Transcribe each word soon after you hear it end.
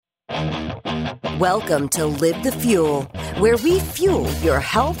Welcome to Live the Fuel, where we fuel your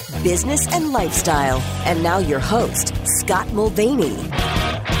health, business, and lifestyle. And now your host, Scott Mulvaney.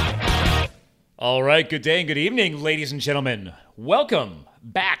 All right, good day and good evening, ladies and gentlemen. Welcome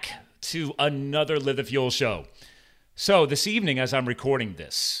back to another Live the Fuel show. So this evening, as I'm recording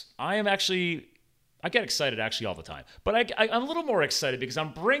this, I get excited actually all the time, but I'm a little more excited because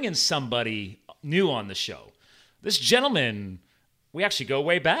I'm bringing somebody new on the show. This gentleman, we actually go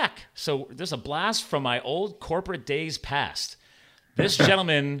way back. So there's a blast from my old corporate days past. This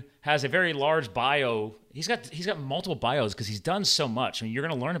gentleman has a very large bio. He's got multiple bios because he's done so much. I mean, you're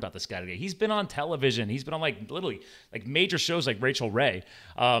going to learn about this guy today. He's been on television. He's been on literally major shows like Rachel Ray.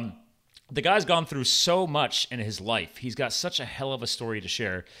 The guy's gone through so much in his life. He's got such a hell of a story to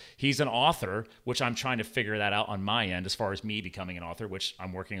share. He's an author, which I'm trying to figure that out on my end as far as me becoming an author, which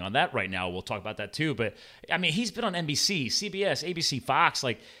I'm working on that right now. We'll talk about that too. But I mean, he's been on NBC, CBS, ABC, Fox.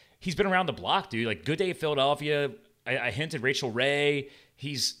 He's been around the block, dude. Good Day Philadelphia. I hinted Rachel Ray.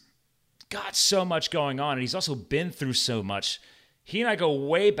 He's got so much going on, and he's also been through so much. He and I go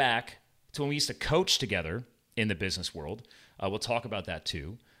way back to when we used to coach together in the business world. We'll talk about that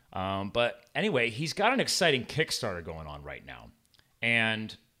too. But anyway, he's got an exciting Kickstarter going on right now.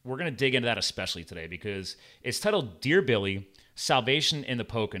 And we're going to dig into that especially today because it's titled Dear Billy, Salvation in the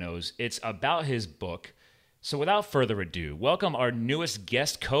Poconos. It's about his book. So without further ado, welcome our newest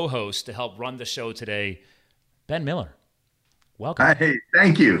guest co-host to help run the show today, Ben Miller. Welcome. Hey,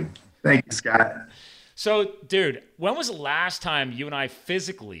 thank you. Thank you, Scott. So, dude, when was the last time you and I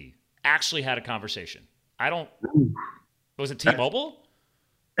physically actually had a conversation? Was it T-Mobile?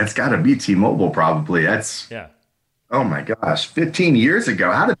 It's got to be T-Mobile, probably. Yeah. Oh my gosh, 15 years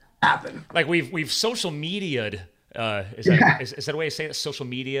ago. How did that happen? We've social media'd. Is that a way to say it? Social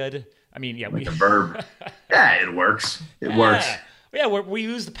media'd? I mean, yeah. A verb. Yeah, it works. It works. Yeah, we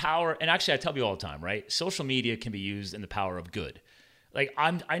use the power. And actually, I tell you all the time, right? Social media can be used in the power of good.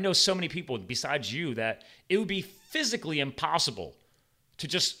 I know so many people besides you that it would be physically impossible to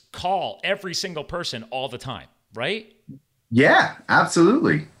just call every single person all the time, right? Yeah,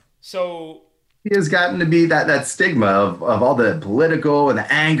 absolutely. So it has gotten to be that stigma of all the political and the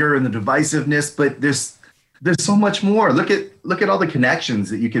anger and the divisiveness, but there's so much more. Look at all the connections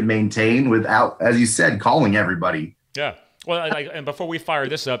that you can maintain without, as you said, calling everybody. Yeah. Well, and before we fire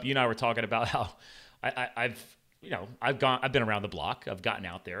this up, you and I were talking about how I've been around the block. I've gotten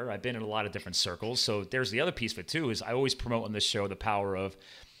out there. I've been in a lot of different circles. So there's the other piece of it too, is I always promote on this show the power of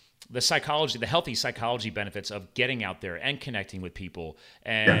the psychology, the healthy psychology benefits of getting out there and connecting with people.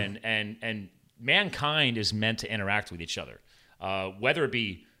 And mankind is meant to interact with each other, whether it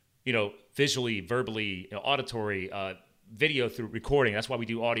be, visually, verbally, auditory, video through recording. That's why we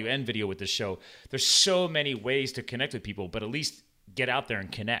do audio and video with this show. There's so many ways to connect with people, but at least get out there and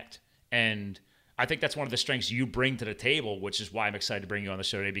connect. And I think that's one of the strengths you bring to the table, which is why I'm excited to bring you on the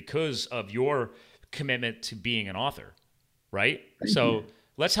show today because of your commitment to being an author, right? Thank you.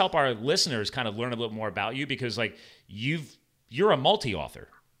 Let's help our listeners kind of learn a little more about you because you're a multi-author.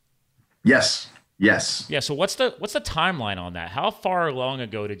 Yes. Yeah. So what's the timeline on that? How far long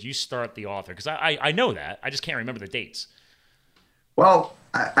ago did you start the author? Because I know that. I just can't remember the dates. Well,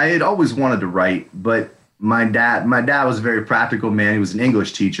 I had always wanted to write, but my dad was a very practical man. He was an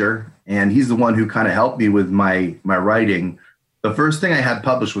English teacher, and he's the one who kind of helped me with my writing. The first thing I had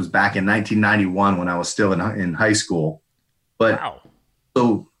published was back in 1991 when I was still in high school. But wow.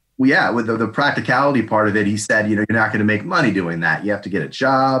 So, yeah, with the practicality part of it, he said, you're not going to make money doing that. You have to get a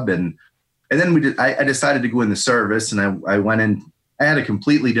job. And then I decided to go in the service, and I went in. I had a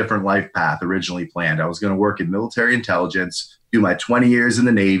completely different life path originally planned. I was going to work in military intelligence, do my 20 years in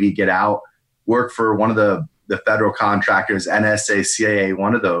the Navy, get out, work for one of the federal contractors, NSA, CIA,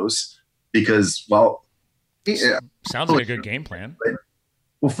 one of those, because, well, sounds like a good game plan.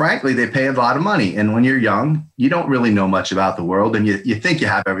 Well, frankly, they pay a lot of money. And when you're young, you don't really know much about the world. And you think you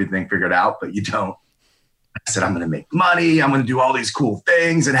have everything figured out, but you don't. I said, I'm going to make money. I'm going to do all these cool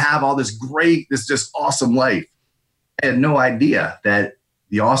things and have all this just awesome life. I had no idea that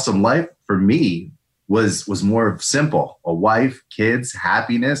the awesome life for me was more simple. A wife, kids,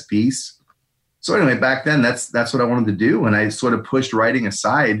 happiness, peace. So anyway, back then, that's what I wanted to do. And I sort of pushed writing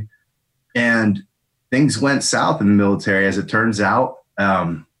aside. And things went south in the military, as it turns out.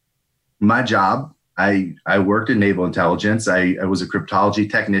 My job, I worked in naval intelligence. I was a cryptology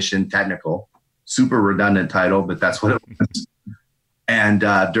technician, technical, super redundant title, but that's what it was. And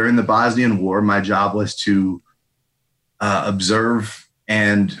during the Bosnian War, my job was to observe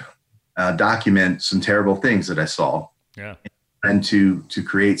and document some terrible things that I saw. Yeah. And to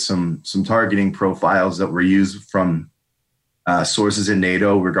create some targeting profiles that were used from sources in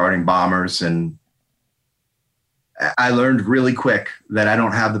NATO regarding bombers. And I learned really quick that I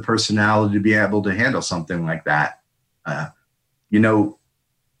don't have the personality to be able to handle something like that.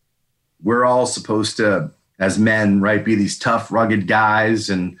 We're all supposed to, as men, right, be these tough, rugged guys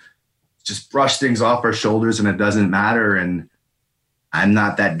and just brush things off our shoulders and it doesn't matter. And I'm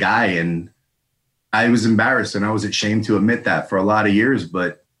not that guy. And I was embarrassed and I was ashamed to admit that for a lot of years,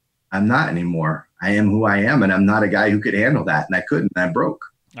 but I'm not anymore. I am who I am, and I'm not a guy who could handle that. And I couldn't, and I broke.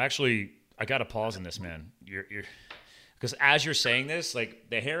 Actually, I got to pause on this, man. You're because as you're saying this, like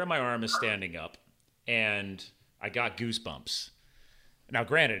the hair on my arm is standing up and I got goosebumps. Now,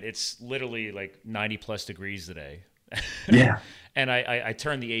 granted, it's literally like 90 plus degrees today. Yeah. And I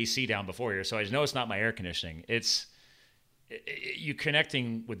turned the AC down before here, so I know it's not my air conditioning. It's you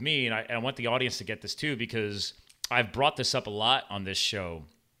connecting with me, and I want the audience to get this too, because I've brought this up a lot on this show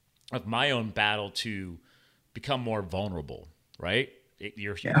of my own battle to become more vulnerable, right?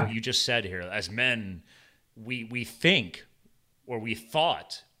 You just said here, as men, we think, or we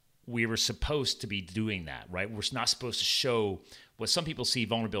thought we were supposed to be doing that, right? We're not supposed to show what some people see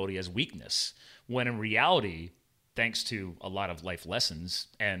vulnerability as weakness, when in reality, thanks to a lot of life lessons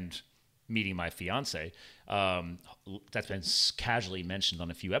and meeting my fiance, that's been casually mentioned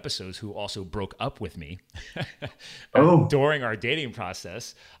on a few episodes, who also broke up with me during our dating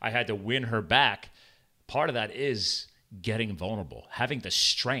process. I had to win her back. Part of that is getting vulnerable, having the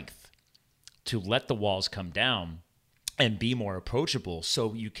strength to let the walls come down and be more approachable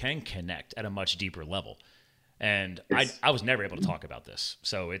so you can connect at a much deeper level. And I was never able to talk about this.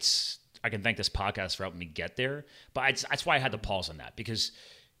 So I can thank this podcast for helping me get there. But that's why I had to pause on that, because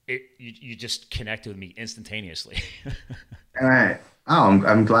you just connected with me instantaneously. All right.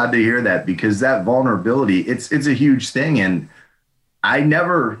 I'm glad to hear that, because that vulnerability, it's a huge thing. And I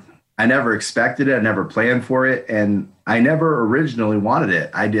never expected it. I never planned for it. And I never originally wanted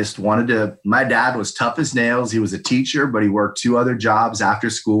it. I just wanted to. My dad was tough as nails. He was a teacher, but he worked 2 other jobs after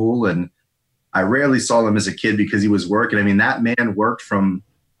school. And I rarely saw him as a kid because he was working. I mean, that man worked from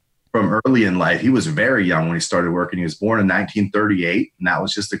early in life. He was very young when he started working. He was born in 1938, and that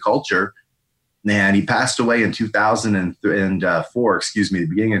was just the culture. And he passed away in 2004, the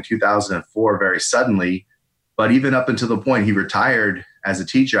beginning of 2004, very suddenly. But even up until the point he retired as a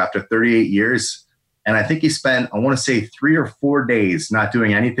teacher after 38 years, and I think he spent, I want to say 3 or 4 days not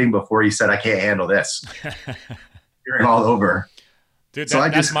doing anything before he said, I can't handle this. Hearing all over. Dude,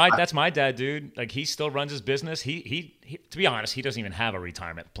 that's my dad, dude. Like, he still runs his business. He to be honest, he doesn't even have a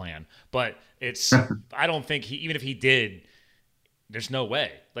retirement plan. But it's I don't think even if he did, there's no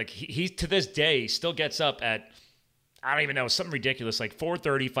way. Like, he to this day still gets up at, I don't even know, something ridiculous, like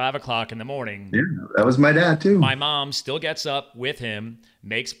 4:30, 5 o'clock in the morning. Yeah, that was my dad too. My mom still gets up with him,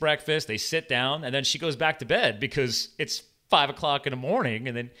 makes breakfast, they sit down, and then she goes back to bed because it's 5 o'clock in the morning,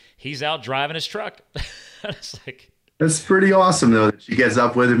 and then he's out driving his truck. It's like, that's pretty awesome, though, that she gets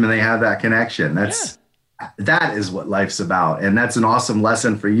up with him and they have that connection. That is what life's about. And that's an awesome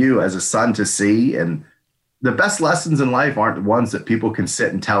lesson for you as a son to see. And the best lessons in life aren't the ones that people can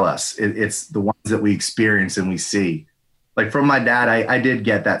sit and tell us. It's the ones that we experience and we see. Like, from my dad, I did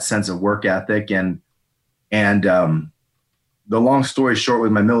get that sense of work ethic. And the long story short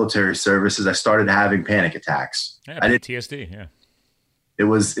with my military service is I started having panic attacks. Yeah, PTSD, yeah. It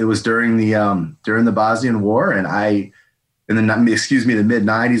was during the Bosnian War, and the mid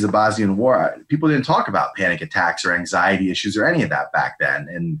 90s, the Bosnian War. People didn't talk about panic attacks or anxiety issues or any of that back then.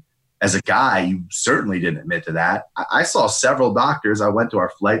 And as a guy, you certainly didn't admit to that. I saw several doctors. I went to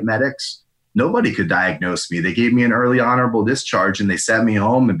our flight medics. Nobody could diagnose me. They gave me an early honorable discharge, and they sent me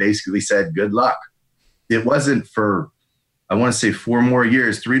home and basically said, good luck. It wasn't for, I want to say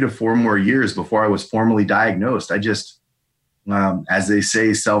 3 to 4 more years before I was formally diagnosed. I just, as they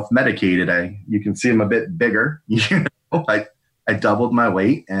say, self-medicated. You can see I'm a bit bigger. I doubled my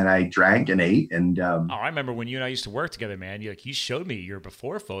weight, and I drank and ate. And I remember when you and I used to work together, man. You showed me your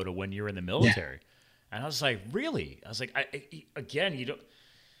before photo when you were in the military, and I was like, really? I was like, again, you don't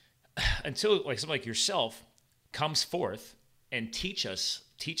until like somebody like yourself comes forth and teaches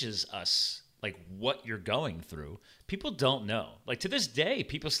us like what you're going through. People don't know. Like, to this day,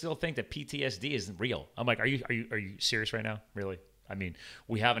 people still think that PTSD isn't real. I'm like, are you serious right now? Really? I mean,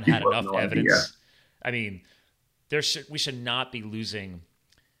 we haven't had enough evidence. Idea. I mean, we should not be losing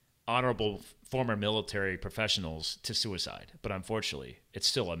honorable former military professionals to suicide, but unfortunately, it's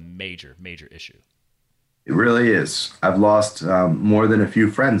still a major, major issue. It really is. I've lost more than a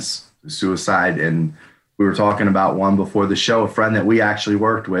few friends to suicide, and we were talking about one before the show, a friend that we actually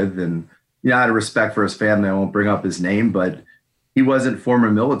worked with, and out of respect for his family, I won't bring up his name, but he wasn't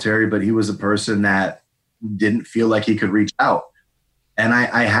former military, but he was a person that didn't feel like he could reach out. And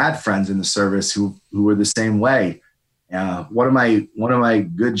I had friends in the service who were the same way. One of my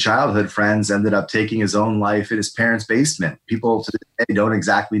good childhood friends ended up taking his own life in his parents' basement. People to this day don't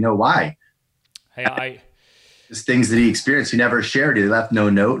exactly know why. Hey, Just things that he experienced. He never shared. He left no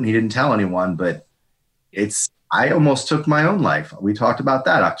note and he didn't tell anyone. But I almost took my own life. We talked about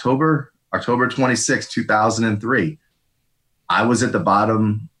that. October 26, 2003. I was at the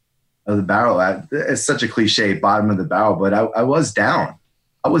bottom of the barrel. It's such a cliche, bottom of the barrel, but I was down.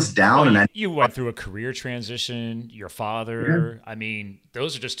 I was down. Well, you went through a career transition, your father. Yeah. I mean,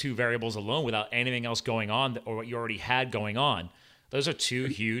 those are just two variables alone without anything else going on or what you already had going on. Those are two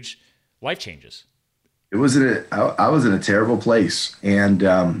huge life changes. I was in a terrible place. And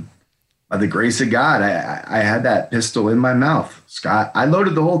by the grace of God, I had that pistol in my mouth, Scott. I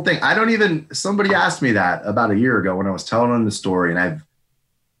loaded the whole thing. Somebody asked me that about a year ago when I was telling them the story. And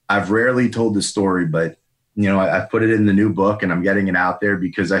I've rarely told the story, but I put it in the new book and I'm getting it out there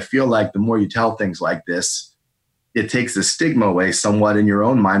because I feel like the more you tell things like this, it takes the stigma away somewhat in your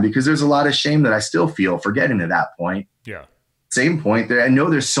own mind, because there's a lot of shame that I still feel for getting to that point. Yeah. Same point there. I know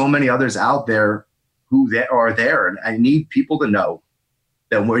there's so many others out there who are there. And I need people to know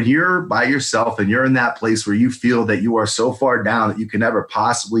that when you're by yourself and you're in that place where you feel that you are so far down that you can never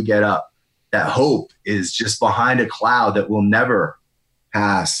possibly get up, that hope is just behind a cloud that will never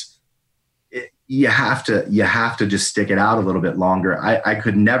pass. You have to just stick it out a little bit longer. I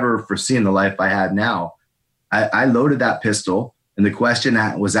could never foresee in the life I had now. I loaded that pistol and the question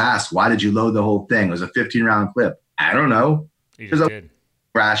that was asked, why did you load the whole thing? It was a 15-round clip. I don't know. You just did.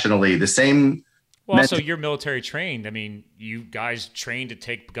 Rationally, the same. Well, also you're military trained. I mean, you guys trained to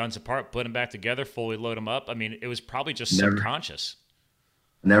take guns apart, put them back together, fully load them up. I mean, it was probably just subconscious.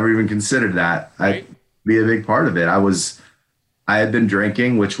 Never even considered that. Right? I'd be a big part of it. I had been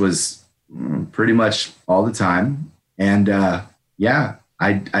drinking, which was pretty much all the time. And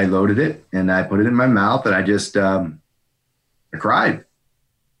I loaded it and I put it in my mouth and I just, I cried.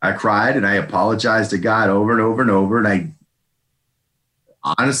 I cried and I apologized to God over and over and over. And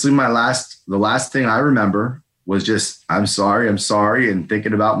honestly, the last thing I remember was just, I'm sorry. And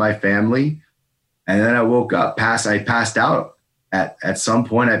thinking about my family. And then I woke up, I passed out at some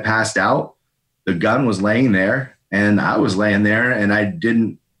point. I passed out. The gun was laying there and I was laying there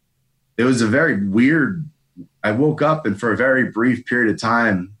and it was a very weird, I woke up and for a very brief period of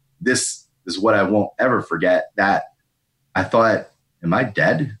time, this is what I won't ever forget, that I thought, am I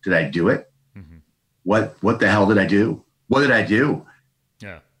dead? Did I do it? Mm-hmm. What the hell did I do? What did I do?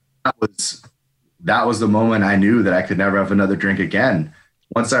 Yeah. That was the moment I knew that I could never have another drink again.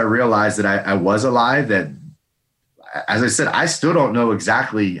 Once I realized that I was alive, that, as I said, I still don't know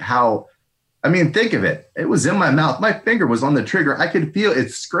exactly how. I mean, think of it. It was in my mouth. My finger was on the trigger. I could feel it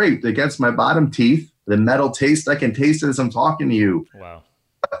scraped against my bottom teeth. The metal taste, I can taste it as I'm talking to you. Wow.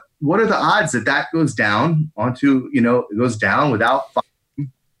 What are the odds that goes down onto, it goes down without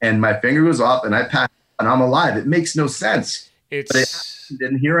fighting, and my finger goes off and I pass and I'm alive? It makes no sense.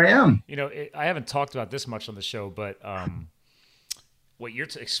 And here I am. I haven't talked about this much on the show, but what you're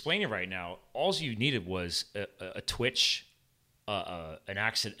explaining right now, all you needed was a twitch, an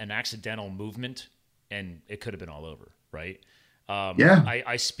accidental movement, and it could have been all over, right?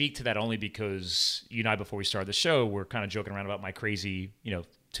 I speak to that only because you and I, before we started the show, we're kind of joking around about my crazy,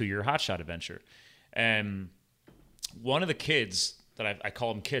 2-year hotshot adventure. And one of the kids that I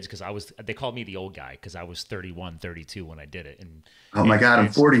call them kids because they called me the old guy because I was 31, 32 when I did it. And oh my God,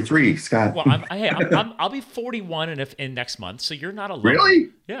 I'm 43, Scott. Well, I'll be 41 in next month, so you're not alone. Really?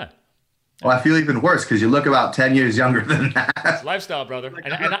 Yeah. Well, I feel even worse because you look about 10 years younger than that. It's lifestyle, brother.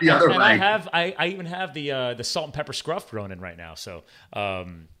 And I even have the salt and pepper scruff thrown in right now. So,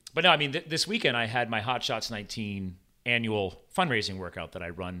 but no, I mean, this weekend I had my Hot Shots 19 annual fundraising workout that I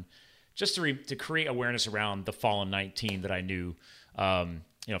run just to create awareness around the fallen 19 that I knew,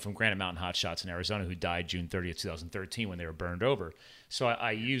 from Granite Mountain Hot Shots in Arizona, who died June 30th, 2013 when they were burned over. So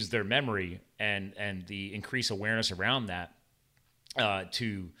I used their memory and the increased awareness around that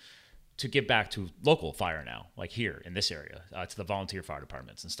to give back to local fire now, like here in this area, to the volunteer fire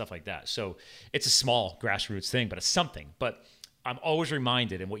departments and stuff like that. So it's a small grassroots thing, but it's something. But I'm always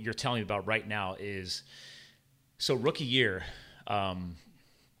reminded, and what you're telling me about right now is, so rookie year,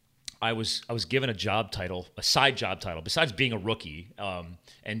 I was given a side job title, besides being a rookie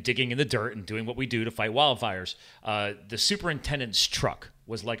and digging in the dirt and doing what we do to fight wildfires. The superintendent's truck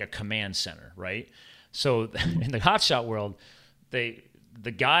was like a command center, right? So in the hotshot world,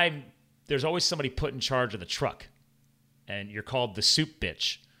 there's always somebody put in charge of the truck, and you're called the soup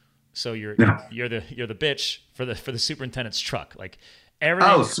bitch. So you're the bitch for the superintendent's truck. Like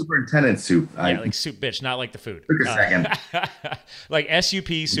Everything. Oh, superintendent soup. Yeah, like soup bitch, not like the food. Took a second. Like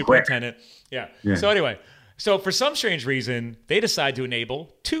SUP, superintendent. Yeah. Yeah. So anyway, for some strange reason, they decide to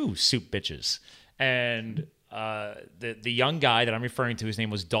enable 2 soup bitches. And the young guy that I'm referring to, his name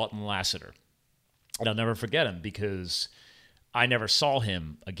was Dalton Lassiter. And I'll never forget him because I never saw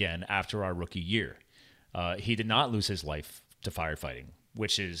him again after our rookie year. He did not lose his life to firefighting,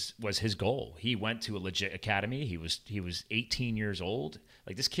 which was his goal. He went to a legit academy. He was 18 years old.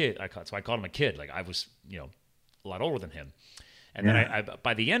 Like this kid, so I called him a kid. Like I was, a lot older than him. And then I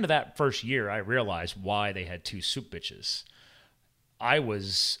by the end of that first year, I realized why they had 2 soup bitches. I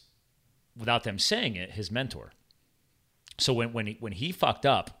was, without them saying it, his mentor. So when he fucked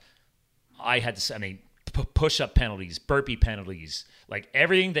up, I had to, push-up penalties, burpee penalties, like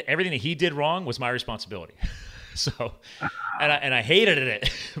everything that he did wrong was my responsibility. So, and I hated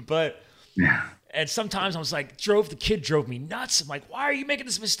it, but and sometimes I was like, the kid drove me nuts. I'm like, why are you making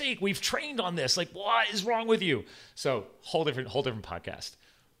this mistake? We've trained on this. Like, what is wrong with you? So whole different podcast.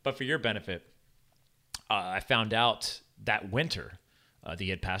 But for your benefit, I found out that winter that he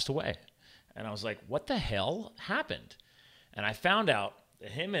had passed away, and I was like, what the hell happened? And I found out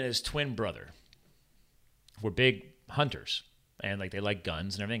that him and his twin brother were big hunters, and like they like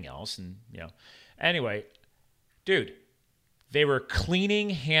guns and everything else, and anyway, dude, they were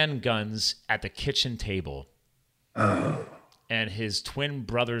cleaning handguns at the kitchen table, and his twin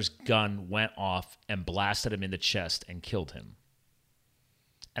brother's gun went off and blasted him in the chest and killed him.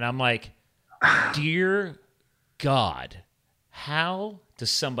 And I'm like, dear God, how does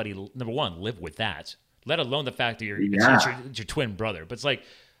somebody, number one, live with that, let alone the fact that it's your twin brother? But it's like,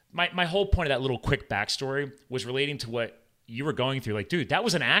 my whole point of that little quick backstory was relating to what you were going through. Like, dude, that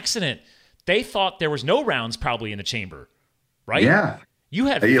was an accident. They thought there was no rounds probably in the chamber, right? Yeah. You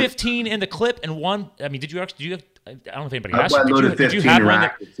had 15 in the clip and one. I mean, did you? I don't know if anybody asked you. Did you have one?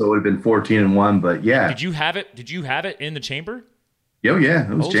 So it would have been 14 and 1, but yeah. Did you have it? Did you have it in the chamber? Oh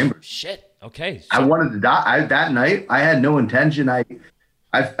yeah, it was chamber. Shit. Okay. So, I wanted to die. That night, I had no intention. I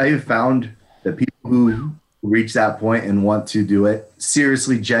found that people who reach that point and want to do it,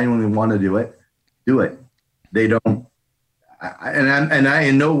 seriously, genuinely want to do it. They don't. I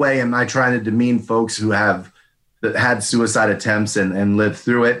in no way am I trying to demean folks who have had suicide attempts and lived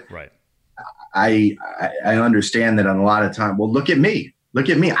through it. Right. I understand that on a lot of time. Well, look at me.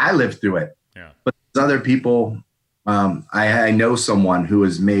 I lived through it. Yeah. But there's other people. I know someone who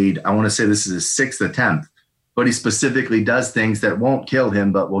has made, I want to say this is his 6th attempt, but he specifically does things that won't kill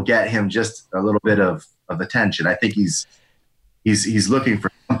him, but will get him just a little bit of attention. I think he's looking for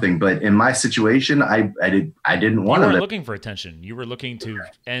something, but in my situation, I didn't want to. You weren't looking for attention. You were looking to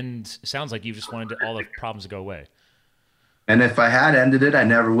end. Sounds like you just wanted all the problems to go away. And if I had ended it, I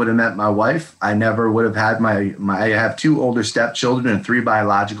never would have met my wife. I never would have had I have 2 older stepchildren and 3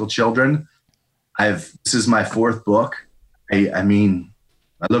 biological children. This is my 4th book. I mean,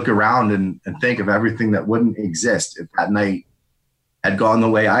 I look around and think of everything that wouldn't exist if that night had gone the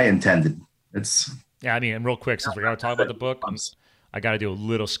way I intended. Yeah, I mean, and real quick, since we're going to talk about the book, I got to do a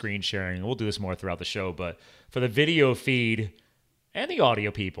little screen sharing. We'll do this more throughout the show, but for the video feed and the audio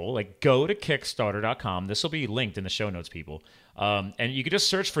people, like go to Kickstarter.com. This will be linked in the show notes, people. And you can just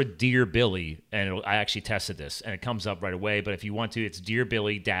search for Dear Billy, and I actually tested this, and it comes up right away. But if you want to, it's Dear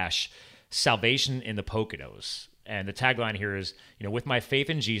Billy Salvation in the Poconos. And the tagline here is, with my faith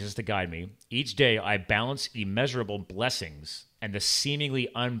in Jesus to guide me, each day I balance immeasurable blessings and the seemingly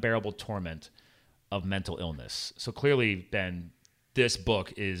unbearable torment of mental illness. So clearly, Ben, this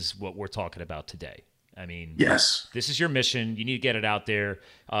book is what we're talking about today. I mean, yes, this is your mission. You need to get it out there.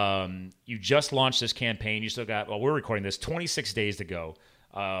 You just launched this campaign. You still got, we're recording this, 26 days to go.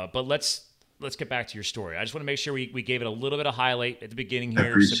 But let's get back to your story. I just want to make sure we gave it a little bit of highlight at the beginning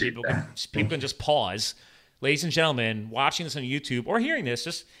here so people can just pause. Ladies and gentlemen, watching this on YouTube or hearing this,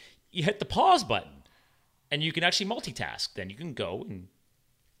 just you hit the pause button and you can actually multitask. Then you can go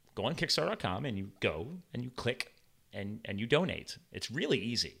on Kickstarter.com and you go and you click and you donate. It's really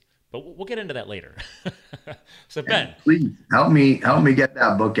easy, but we'll get into that later. So Ben, please help me get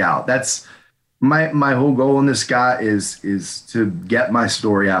that book out. That's my whole goal in this, Scott, is to get my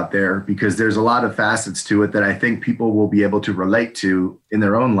story out there, because there's a lot of facets to it that I think people will be able to relate to in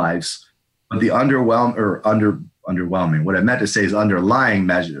their own lives. But the underwhelming, what I meant to say is underlying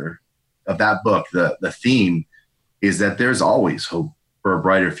measure of that book, the theme is that there's always hope for a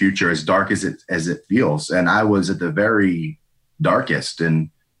brighter future, as dark as it feels. And I was at the very darkest, and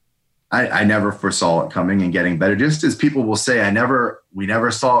I never foresaw it coming and getting better. Just as people will say, we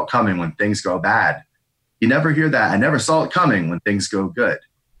never saw it coming when things go bad. You never hear that. I never saw it coming when things go good,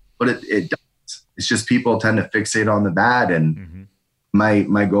 but it does. It's just people tend to fixate on the bad, and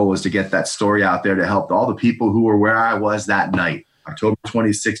my goal was to get that story out there to help all the people who were where I was that night, October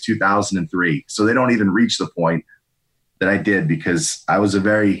 26, 2003. So they don't even reach the point that I did, because I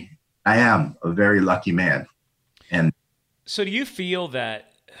am a very lucky man. And so do you feel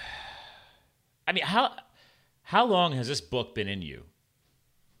that, I mean, how long has this book been in you?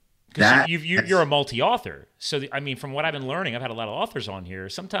 Because you're a multi-author. So, I mean, from what I've been learning, I've had a lot of authors on here.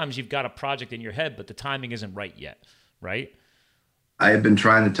 Sometimes you've got a project in your head, but the timing isn't right yet, right? I have been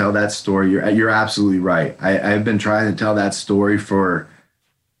trying to tell that story. You're absolutely right. I've been trying to tell that story for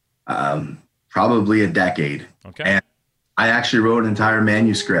probably a decade. Okay. And I actually wrote an entire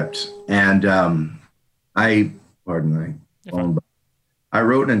manuscript. And I wrote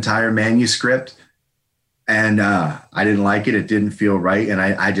an entire manuscript, and I didn't like it. It didn't feel right. And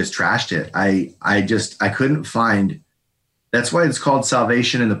I just trashed it. I couldn't find. That's why it's called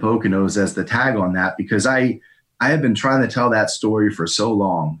Salvation in the Poconos as the tag on that, because I have been trying to tell that story for so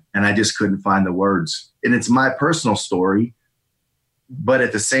long, and I just couldn't find the words. And it's my personal story, but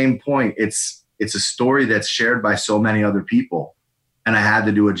at the same point, it's a story that's shared by so many other people, and I had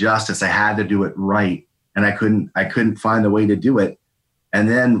to do it justice. I had to do it right, and I couldn't find the way to do it. And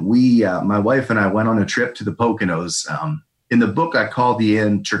then my wife and I went on a trip to the Poconos. In the book, I called the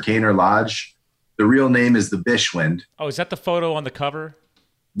inn Trakehner Lodge. The real name is the Bishwind. Oh, is that the photo on the cover?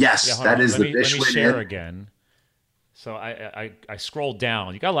 Yes, yeah, that is the Bishwind. Let me share again. So I scrolled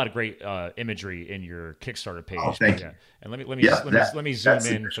down. You got a lot of great imagery in your Kickstarter page. Oh, thank you. And let me zoom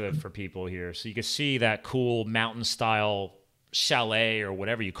in for people here, so you can see that cool mountain style chalet or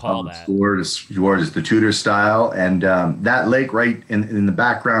whatever you call that. Yours is the Tudor style, and that lake right in the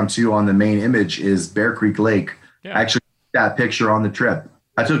background too on the main image is Bear Creek Lake. Yeah. I actually took that picture on the trip.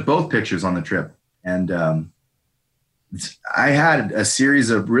 I took both pictures on the trip, and I had a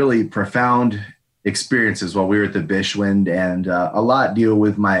series of really profound experiences while we were at the Bishwind, and a lot deal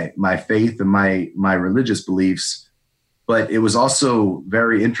with my faith and my religious beliefs, but it was also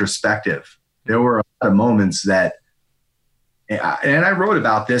very introspective. There were a lot of moments that, and I wrote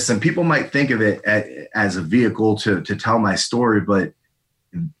about this, and people might think of it as a vehicle to tell my story, but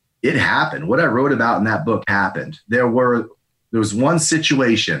it happened. What I wrote about in that book happened. There was one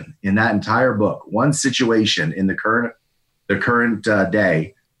situation in that entire book, one situation in the current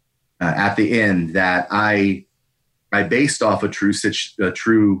day, at the end, that I based off a true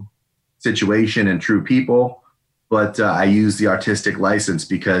situation and true people, but I used the artistic license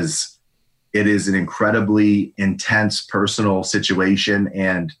because it is an incredibly intense personal situation.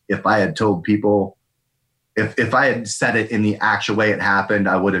 And if I had told people, if I had said it in the actual way it happened,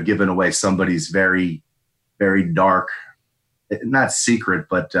 I would have given away somebody's very, very dark, not secret,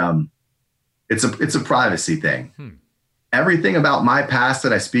 but it's a privacy thing. Everything about my past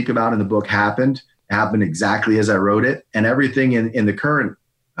that I speak about in the book happened exactly as I wrote it. And everything in the current,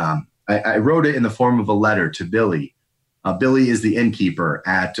 I wrote it in the form of a letter to Billy. Billy is the innkeeper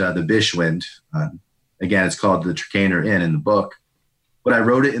at the Bishwind. Again, it's called the Trakehner Inn in the book. But I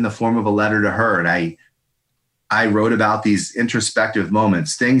wrote it in the form of a letter to her. And I wrote about these introspective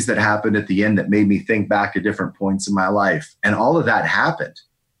moments, things that happened at the end that made me think back to different points in my life. And all of that happened.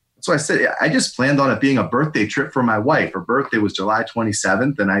 So I said, I just planned on it being a birthday trip for my wife. Her birthday was July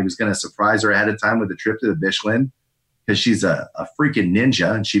 27th, and I was going to surprise her ahead of time with a trip to the Bishwind, because she's a freaking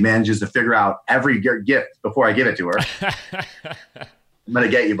ninja, and she manages to figure out every gift before I give it to her. I'm going to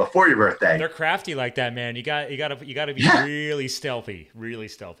get you before your birthday. They're crafty like that, man. You got to be really stealthy, really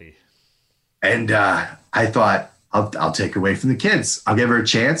stealthy. And I thought, I'll take her away from the kids. I'll give her a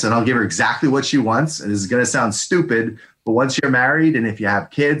chance, and I'll give her exactly what she wants. And this is going to sound stupid, but once you're married and if you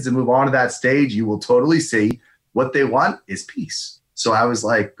have kids and move on to that stage, you will totally see what they want is peace. So I was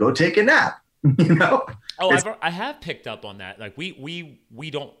like, go take a nap, you know? Oh, I have picked up on that. Like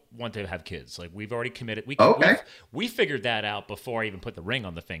we don't want to have kids. Like we've already committed. We figured that out before I even put the ring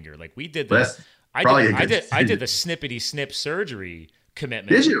on the finger. Like we did this. I did the snippety snip surgery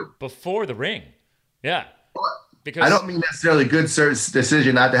commitment. Did you? Before the ring? Yeah. Because I don't mean necessarily good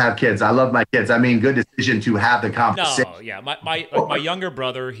decision not to have kids. I love my kids. I mean good decision to have the conversation. No, yeah. My younger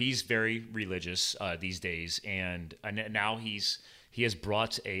brother, he's very religious these days, and now he has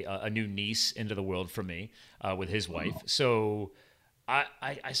brought a new niece into the world for me with his wife. So I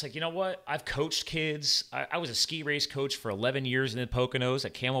was like, you know what? I've coached kids. I was a ski race coach for 11 years in the Poconos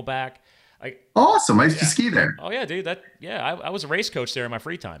at Camelback. Awesome. I used to ski there. Oh yeah, dude. I was a race coach there in my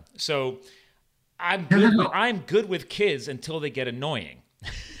free time. So I'm good with kids until they get annoying.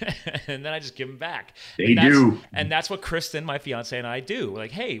 And then I just give them back. And that's what Kristen, my fiance, and I do.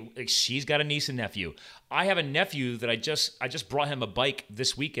 Like, hey, she's got a niece and nephew. I have a nephew that I just brought him a bike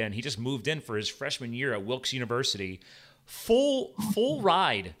this weekend. He just moved in for his freshman year at Wilkes University. full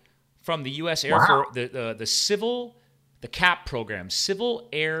ride from the U.S. Air Wow. Force, the CAP program, Civil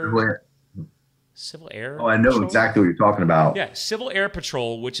Air. Oh, I know Patrol? exactly what you're talking about. Yeah, Civil Air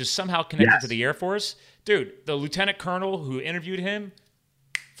Patrol, which is somehow connected Yes. to the Air Force. Dude, the lieutenant colonel who interviewed him,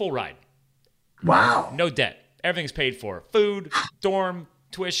 full ride. Wow. No debt. Everything's paid for. Food, dorm,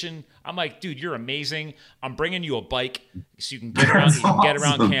 tuition. I'm like, dude, you're amazing. I'm bringing you a bike so you can get around. That's You can get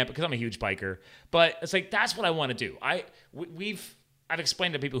around awesome. camp because I'm a huge biker. But it's like that's what I want to do. I've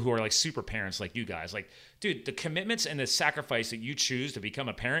explained to people who are like super parents like you guys, like, dude, the commitments and the sacrifice that you choose to become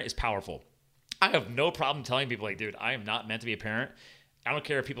a parent is powerful. I have no problem telling people, like, dude, I am not meant to be a parent. I don't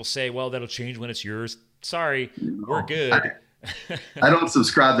care if people say, well, that'll change when it's yours. Sorry, we're good. I don't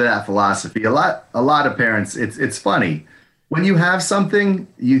subscribe to that philosophy. A lot of parents, it's funny. When you have something,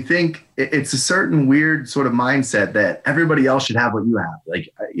 you think it's a certain weird sort of mindset that everybody else should have what you have.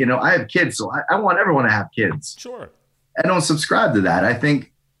 Like, I have kids, so I want everyone to have kids. Sure. I don't subscribe to that. I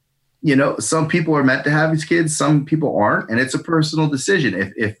think, some people are meant to have these kids, some people aren't, and it's a personal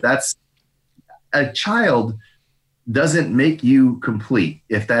decision. If that's a child doesn't make you complete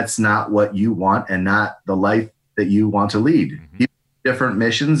if that's not what you want and not the life that you want to lead. Mm-hmm. People have different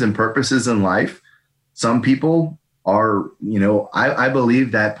missions and purposes in life. Some people are, I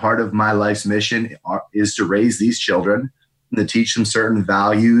believe that part of my life's mission is to raise these children and to teach them certain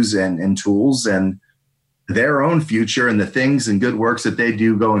values and tools, and their own future and the things and good works that they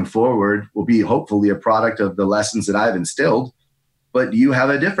do going forward will be hopefully a product of the lessons that I've instilled. But you have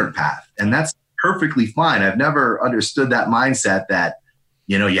a different path, and that's perfectly fine. I've never understood that mindset that,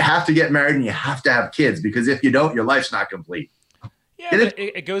 you have to get married and you have to have kids, because if you don't, your life's not complete. Yeah, but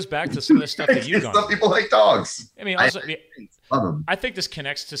it goes back to some of the stuff that you've gone Some through. people like dogs. I mean, also, Love them. I think this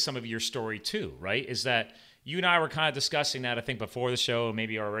connects to some of your story too, right? Is that you and I were kind of discussing that, I think, before the show,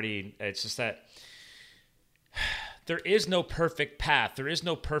 maybe already. It's just that there is no perfect path. There is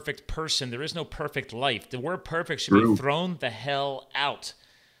no perfect person. There is no perfect life. The word perfect should True. be thrown the hell out.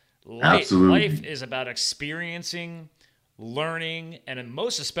 Absolutely. Life is about experiencing, learning, and then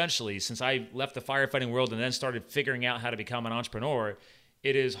most especially since I left the firefighting world and then started figuring out how to become an entrepreneur,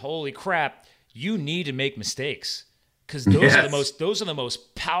 it is, holy crap, you need to make mistakes. Because those are the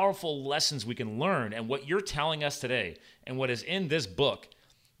most powerful lessons we can learn. And what you're telling us today and what is in this book,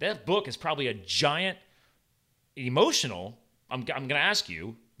 that book is probably a giant emotional, I'm going to ask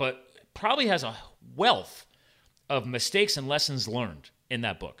you, but probably has a wealth of mistakes and lessons learned in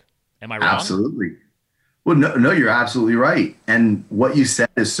that book. Am I wrong? Absolutely. Well, no, you're absolutely right. And what you said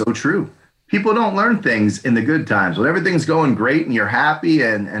is so true. People don't learn things in the good times. When everything's going great and you're happy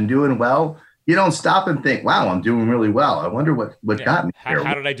and doing well, you don't stop and think, wow, I'm doing really well. I wonder what got me here.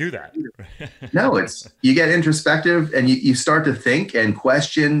 How did I do that? No, you get introspective and you start to think and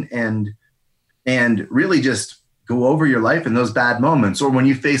question and really just go over your life in those bad moments, or when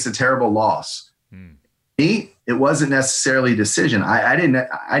you face a terrible loss. Me, it wasn't necessarily a decision.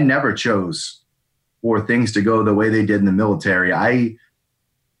 I never chose for things to go the way they did in the military.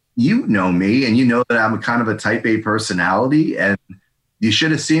 You know me, and you know that I'm kind of a type A personality, and you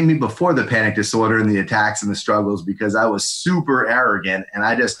should have seen me before the panic disorder and the attacks and the struggles, because I was super arrogant, and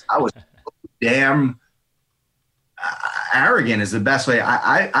I was damn arrogant is the best way.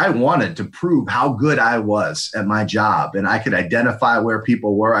 I wanted to prove how good I was at my job, and I could identify where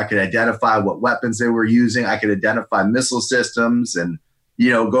people were. I could identify what weapons they were using. I could identify missile systems and,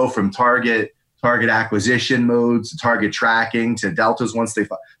 go from target acquisition modes to target tracking to deltas once they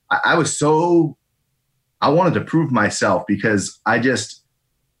I wanted to prove myself, because I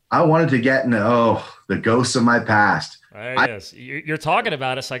wanted to get into, the ghosts of my past. Yes. You're talking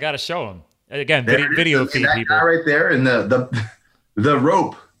about it, so I got to show them. Again, video feed that people. guy right there, and the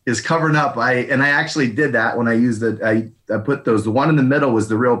rope is covering up. I actually did that when I used I put those. The one in the middle was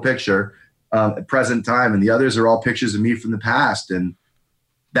the real picture at present time, and the others are all pictures of me from the past. And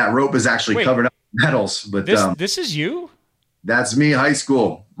that rope is actually covered up with medals. But this is you? That's me, high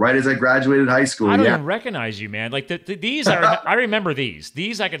school, right as I graduated high school. I don't even recognize you, man. Like these, I remember these.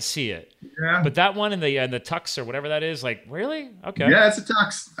 These I could see it. Yeah. But that one in the tux or whatever that is, like, really? Okay. Yeah, it's a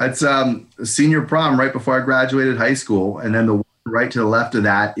tux. It's senior prom right before I graduated high school, and then the one right to the left of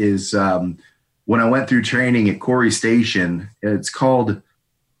that is when I went through training at Corey Station.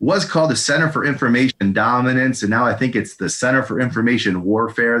 Was called the Center for Information Dominance, and now I think it's the Center for Information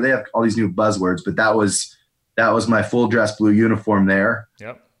Warfare. They have all these new buzzwords, but that was my full dress blue uniform there.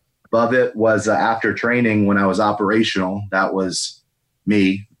 Yep. Above it was after training when I was operational. That was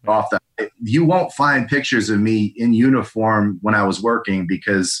me. You won't find pictures of me in uniform when I was working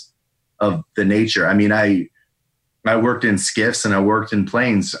because of the nature. I mean, I worked in skiffs and I worked in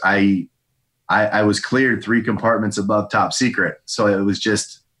planes. I I was cleared 3 compartments above top secret. So it was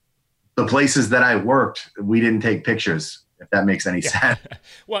just the places that I worked, we didn't take pictures, if that makes any sense.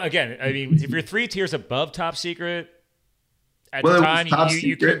 Well, again, I mean, if you're 3 tiers above top secret, at the time,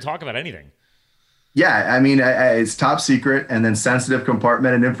 you couldn't talk about anything. Yeah, I mean, it's top secret and then sensitive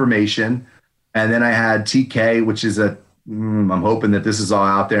compartmented information. And then I had TK, which is I'm hoping that this is all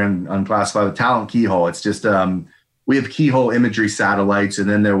out there and unclassified, with talent keyhole. It's just, we have keyhole imagery satellites. And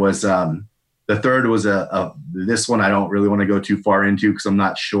then there was, the third was this one I don't really want to go too far into because I'm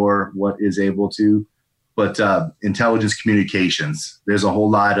not sure what is able to, but intelligence communications. There's a whole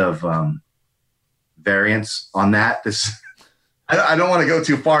lot of variance on that. I don't want to go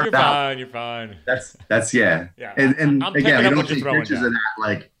too far. You're fine. That's yeah. And I'm again, we don't take pictures of that.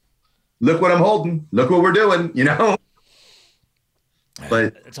 Like, look what I'm holding. Look what we're doing.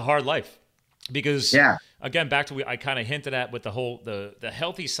 But it's a hard life because again, back to I kind of hinted at with the whole the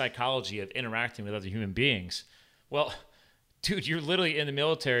healthy psychology of interacting with other human beings. Well, dude, you're literally in the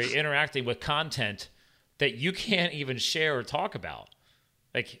military interacting with content that you can't even share or talk about.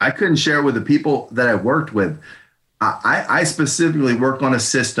 Like, I couldn't share it with the people that I worked with. I specifically worked on a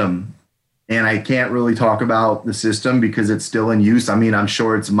system, and I can't really talk about the system because it's still in use. I mean, I'm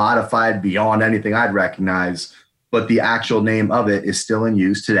sure it's modified beyond anything I'd recognize, but the actual name of it is still in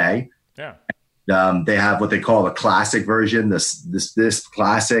use today. Yeah. They have what they call a classic version, this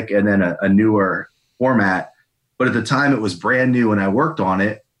classic, and then a newer format. But at the time, it was brand new, and I worked on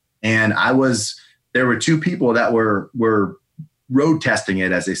it. And there were 2 people that were road testing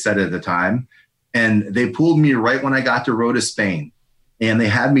it, as they said at the time. And they pulled me right when I got to Rota, Spain. And they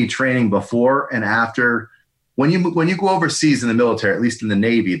had me training before and after. When you go overseas in the military, at least in the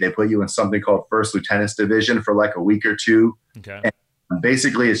Navy, they put you in something called First Lieutenant's Division for like a week or 2. Okay. And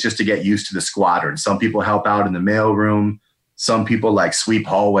basically, it's just to get used to the squadron. Some people help out in the mailroom. Some people like sweep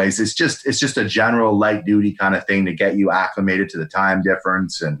hallways. It's just a general light duty kind of thing to get you acclimated to the time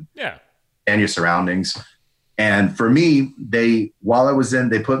difference and your surroundings. And for me, while I was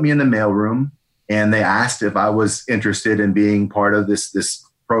they put me in the mailroom. And they asked if I was interested in being part of this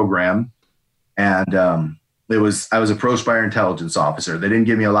program. And I was approached by our intelligence officer. They didn't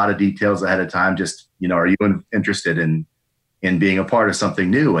give me a lot of details ahead of time. Just, are you interested in being a part of something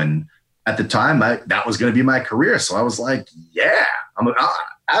new? And at the time, that was going to be my career. So I was like, yeah,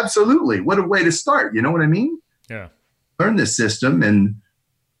 absolutely. What a way to start. You know what I mean? Yeah. Learn this system. And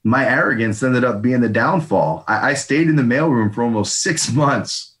my arrogance ended up being the downfall. I stayed in the mailroom for almost 6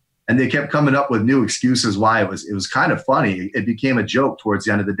 months. And they kept coming up with new excuses why. It was kind of funny. It became a joke towards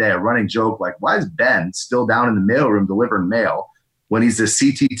the end of the day, a running joke, like, why is Ben still down in the mailroom delivering mail when he's a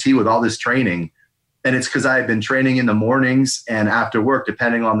CTT with all this training? And it's because I had been training in the mornings and after work,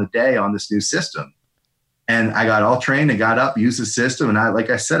 depending on the day, on this new system. And I got all trained and got up, used the system. And like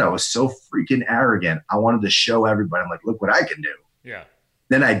I said, I was so freaking arrogant. I wanted to show everybody. I'm like, look what I can do. Yeah.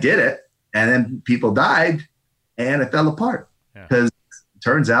 Then I did it. And then people died and it fell apart because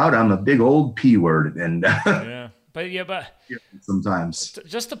turns out I'm a big old P word. And but sometimes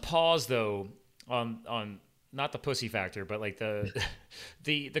just to pause though on not the pussy factor, but like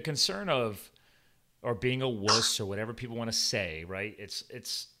the concern of, or being a wuss or whatever people want to say, right?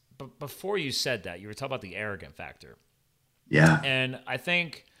 But before you said that, you were talking about the arrogant factor. Yeah. And I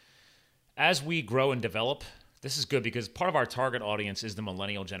think as we grow and develop, this is good because part of our target audience is the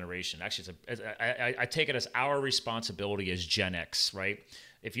millennial generation. Actually, I take it as our responsibility as Gen X, right?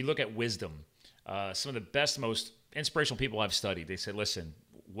 If you look at wisdom, some of the best, most inspirational people I've studied, they said, listen,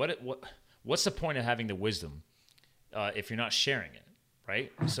 what's the point of having the wisdom if you're not sharing it,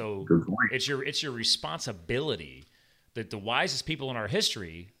 right? So it's your responsibility. That the wisest people in our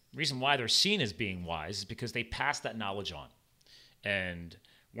history, the reason why they're seen as being wise is because they pass that knowledge on. And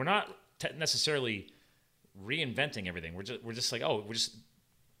we're not necessarily reinventing everything. We're just like,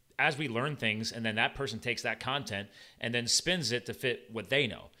 as we learn things, and then that person takes that content and then spins it to fit what they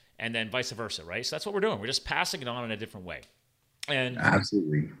know, and then vice versa, right? So that's what we're doing. We're just passing it on in a different way. And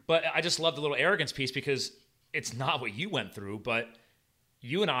absolutely. But I just love the little arrogance piece because it's not what you went through, but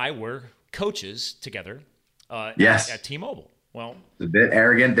you and I were coaches together at T-Mobile. Well, a bit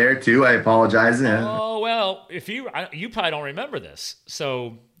arrogant there too. I apologize. Oh, well, if you probably don't remember this.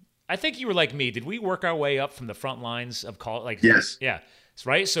 So I think you were like me. Did we work our way up from the front lines of call? Like, yes. Yeah.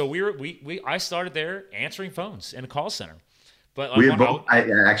 Right. So I started there answering phones in a call center. But I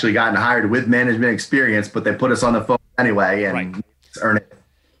actually gotten hired with management experience, but they put us on the phone anyway and earn it.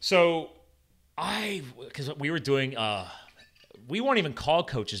 So because we were doing, we weren't even call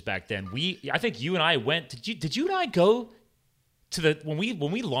coaches back then. I think you and I went. Did you and I go to when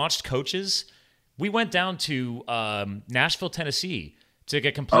we launched coaches? We went down to Nashville, Tennessee, to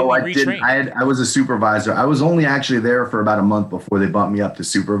get completely I didn't. retrained. I was a supervisor. I was only actually there for about a month before they bumped me up to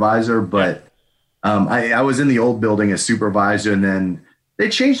supervisor. But I was in the old building as supervisor, and then they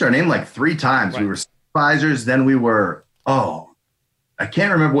changed our name like 3 times. Right. We were supervisors, then we were I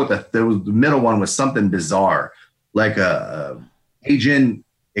can't remember what the middle one was. Something bizarre, like a agent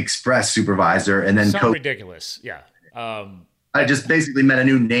express supervisor, and then Something ridiculous. Yeah. I just basically meant a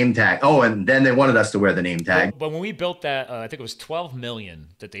new name tag. Oh, and then they wanted us to wear the name tag. But when we built that, I think it was $12 million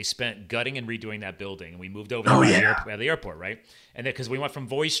that they spent gutting and redoing that building, and we moved over to the airport, right? And then because we went from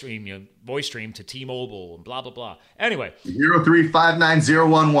VoiceStream to T-Mobile and blah blah blah. Anyway,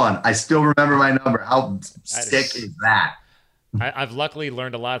 0359011. I still remember my number. How sick is that? I've luckily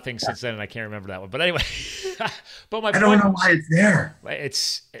learned a lot of things since then, and I can't remember that one. But anyway, but I don't know why it's there.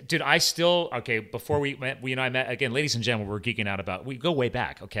 Dude, I still, okay, before we and I met, again, ladies and gentlemen, we're geeking out about, we go way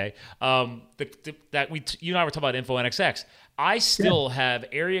back, okay? You and I were talking about Info NXX. I still have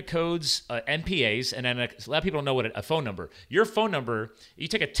area codes, NPAs, and then a lot of people don't know what a phone number. Your phone number, you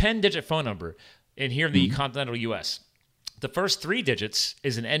take a 10-digit phone number in here in the continental U.S. The first 3 digits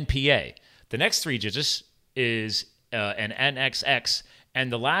is an NPA. The next 3 digits is an NXX, and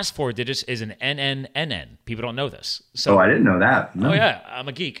the last 4 digits is an NNNN. People don't know this. So, I didn't know that. No. Oh yeah, I'm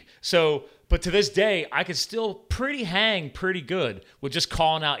a geek. So, but to this day, I can still hang pretty good with just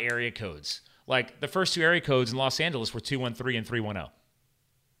calling out area codes. Like the first 2 area codes in Los Angeles were 213 and 310.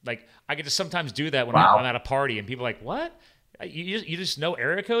 Like I could just sometimes do that when I'm at a party, and people are like, "What? You just know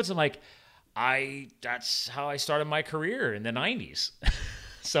area codes?" I'm like, that's how I started my career in the 90s.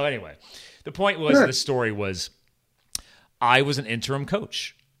 So anyway, the point was, the story was, I was an interim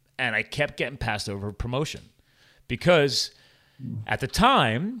coach, and I kept getting passed over promotion because at the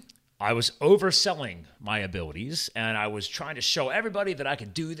time I was overselling my abilities, and I was trying to show everybody that I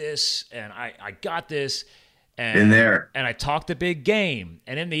could do this, and I got this, and I talked a big game.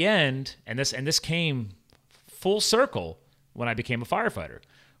 And in the end, and this came full circle when I became a firefighter,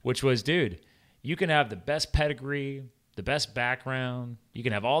 which was, dude, you can have the best pedigree, the best background, you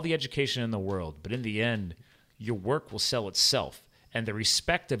can have all the education in the world, but in the end, your work will sell itself, and the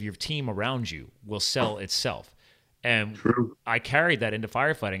respect of your team around you will sell itself. And True. I carried that into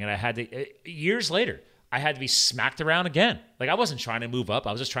firefighting, and I had to, years later, I had to be smacked around again. Like I wasn't trying to move up.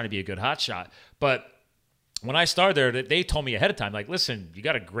 I was just trying to be a good hotshot. But when I started there, they told me ahead of time, like, listen, you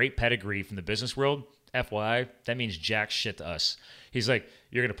got a great pedigree from the business world. FYI, that means jack shit to us. He's like,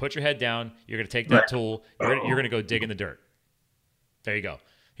 you're going to put your head down. You're going to take that tool. You're going to go dig in the dirt. There you go.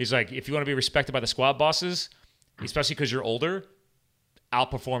 He's like, if you want to be respected by the squad bosses, especially because you're older,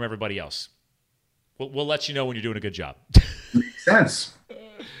 outperform everybody else. We'll let you know when you're doing a good job. Makes sense.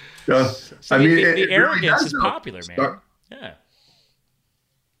 So I mean, the arrogance really is popular, man. Yeah.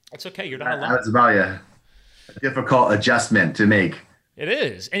 It's okay. You're not alone. That's about a difficult adjustment to make. It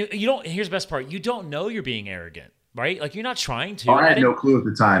is. And here's the best part. You don't know you're being arrogant, right? Like you're not trying to. I had no clue at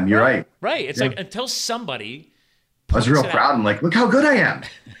the time. You're right. Right. It's like until somebody. I was real proud. I'm like, look how good I am.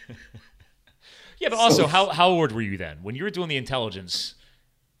 Yeah, but also, how old were you then? When you were doing the intelligence,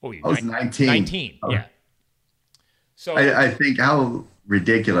 what were you? I was 19. 19, yeah. So I think how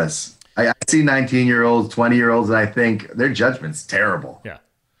ridiculous. I see 19-year-olds, 20-year-olds, and I think their judgment's terrible. Yeah.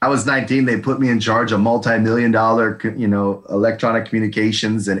 I was 19. They put me in charge of multi-million-dollar, electronic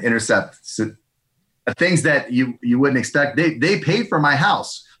communications and intercept things that you wouldn't expect. They paid for my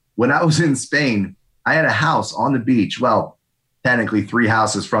house. When I was in Spain, I had a house on the beach. Well, technically 3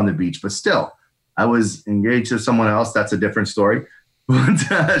 houses from the beach, but still. I was engaged to someone else. That's a different story.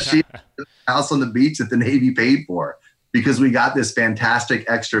 But she had a house on the beach that the Navy paid for because we got this fantastic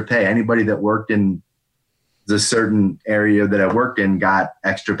extra pay. Anybody that worked in the certain area that I worked in got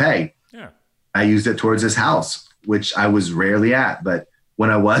extra pay. Yeah. I used it towards this house, which I was rarely at. But when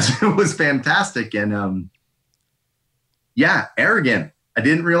I was, it was fantastic. And arrogant. I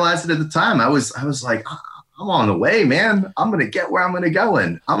didn't realize it at the time. I was like, I'm on the way, man. I'm going to get where I'm going to go,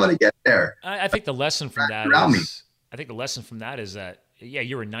 and I'm going to get there. I think the lesson from that is that, yeah,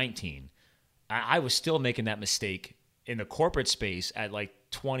 you were 19. I was still making that mistake in the corporate space at like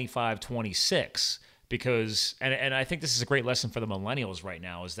 25, 26, because, and I think this is a great lesson for the millennials right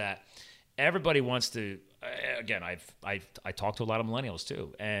now, is that everybody wants to, again, I talk to a lot of millennials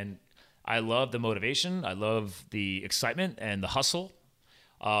too, and I love the motivation. I love the excitement and the hustle.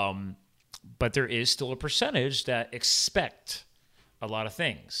 But there is still a percentage that expect a lot of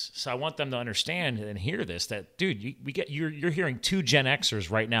things. So I want them to understand and hear this, that, dude, you're hearing 2 Gen Xers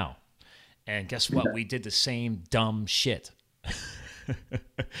right now. And guess what? We did the same dumb shit.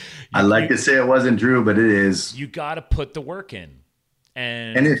 I like to say it wasn't true, but it is. You got to put the work in.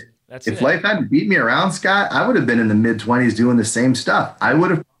 And If life hadn't beat me around, Scott, I would have been in the mid-20s doing the same stuff. I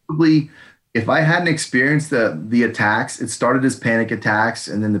would have probably, if I hadn't experienced the attacks, it started as panic attacks,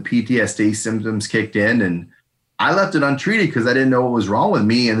 and then the PTSD symptoms kicked in, and I left it untreated because I didn't know what was wrong with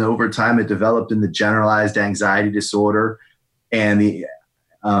me. And over time, it developed in the generalized anxiety disorder and the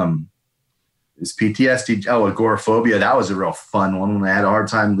this PTSD. Oh, agoraphobia. That was a real fun one when I had a hard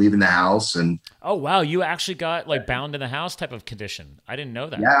time leaving the house. And oh wow, you actually got like bound in the house type of condition. I didn't know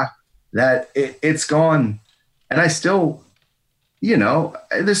that. Yeah, it's gone, and I still,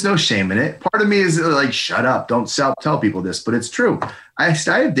 there's no shame in it. Part of me is like, shut up, don't tell people this, but it's true. I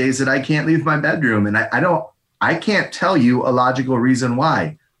have days that I can't leave my bedroom, and I can't tell you a logical reason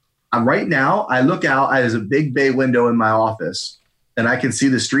why. Right now, I look out, there's a big bay window in my office, and I can see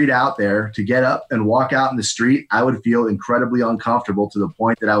the street out there. To get up and walk out in the street, I would feel incredibly uncomfortable to the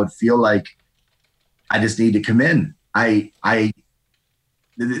point that I would feel like I just need to come in.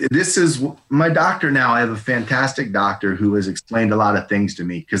 This is my doctor now. I have a fantastic doctor who has explained a lot of things to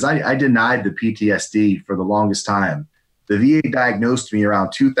me because I denied the PTSD for the longest time. The VA diagnosed me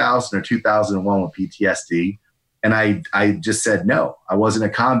around 2000 or 2001 with PTSD. And I just said, no, I wasn't a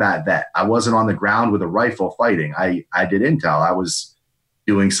combat vet. I wasn't on the ground with a rifle fighting. I did intel. I was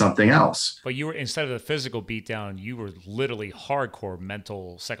doing something else. But you were, instead of the physical beatdown, you were literally hardcore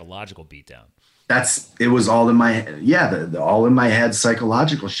mental, psychological beatdown. It was all in my head. Yeah. The all in my head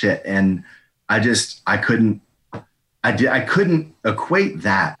psychological shit. And I couldn't equate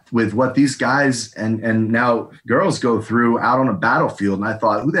that with what these guys and now girls go through out on a battlefield. And I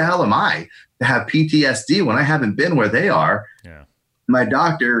thought, who the hell am I to have PTSD when I haven't been where they are? Yeah. My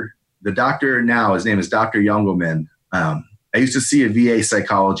doctor, the doctor now, his name is Dr. Youngelman. I used to see a VA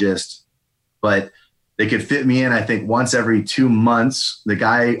psychologist, but they could fit me in, I think, once every 2 months. The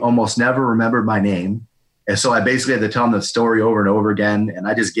guy almost never remembered my name. And so I basically had to tell him the story over and over again. And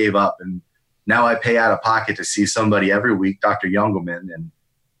I just gave up. And now I pay out of pocket to see somebody every week, Dr. Youngelman. And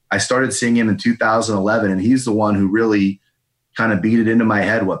I started seeing him in 2011. And he's the one who really kind of beat it into my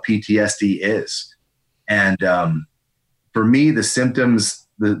head what PTSD is. And for me, the symptoms,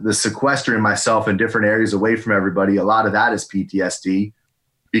 the sequestering myself in different areas away from everybody, a lot of that is PTSD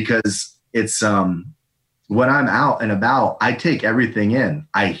because it's when I'm out and about, I take everything in.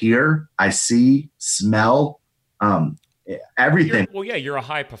 I hear, I see, smell, everything. You're a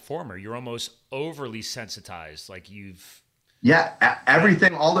high performer. You're almost overly sensitized. Like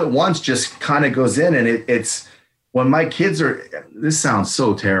everything all at once just kind of goes in. And it's when my kids this sounds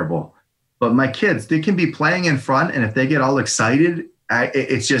so terrible, but my kids, they can be playing in front. And if they get all excited,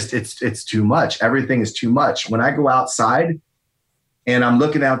 it's too much. Everything is too much. When I go outside and I'm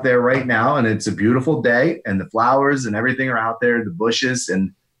looking out there right now and it's a beautiful day and the flowers and everything are out there, the bushes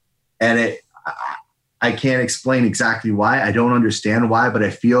I can't explain exactly why. I don't understand why, but I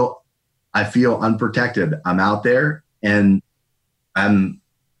feel unprotected. I'm out there and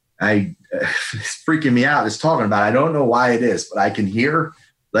it's freaking me out. It's talking about, I don't know why it is, but I can hear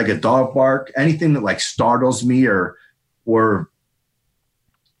like a dog bark, anything that like startles me or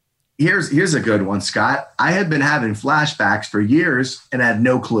here's a good one, Scott. I had been having flashbacks for years and had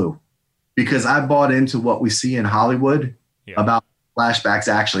no clue because I bought into what we see in Hollywood about flashbacks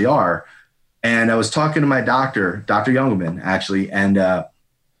actually are. And I was talking to my doctor, Dr. Youngelman, actually, and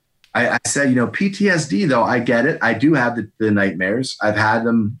I said, PTSD, though, I get it. I do have the nightmares. I've had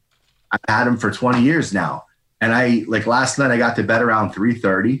them for 20 years now. And last night I got to bed around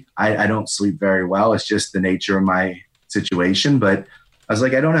 3:30. I don't sleep very well. It's just the nature of my situation. But I was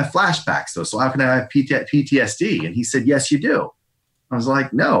like, I don't have flashbacks, though. So how can I have PTSD? And he said, yes, you do. I was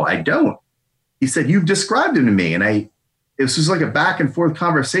like, no, I don't. He said, you've described them to me. And it was just like a back and forth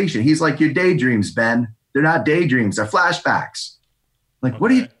conversation. He's like, your daydreams, Ben. They're not daydreams. They're flashbacks. Like,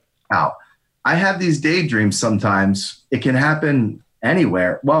 What are you talking about? I have these daydreams sometimes. It can happen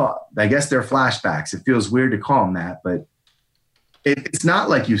anywhere. Well, I guess they're flashbacks. It feels weird to call them that, but it's not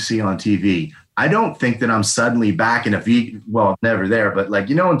like you see on TV. I don't think that I'm suddenly back in I'm never there, but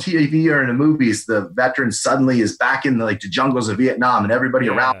on TV or in the movies, the veteran suddenly is back in the jungles of Vietnam and everybody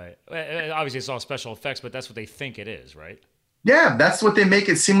around. Obviously it's all special effects, but that's what they think it is, right? Yeah, that's what they make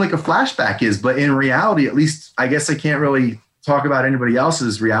it seem like a flashback is. But in reality, at least I guess I can't really talk about anybody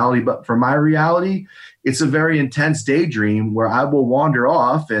else's reality, but for my reality, it's a very intense daydream where I will wander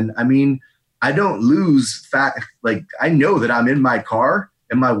off. And I mean, I don't lose fact. I know that I'm in my car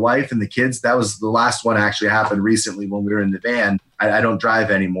and my wife and the kids. That was the last one actually happened recently when we were in the van. I don't drive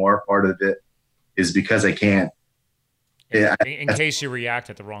anymore. Part of it is because I can't. In case you react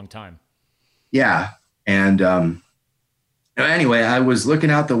at the wrong time. Yeah. And anyway, I was looking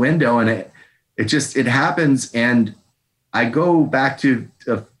out the window and it happens. And I go back to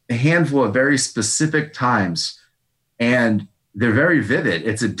a handful of very specific times, and they're very vivid.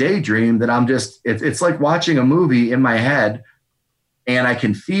 It's a daydream that it's like watching a movie in my head, and I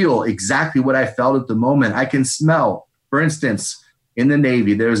can feel exactly what I felt at the moment. I can smell, for instance, in the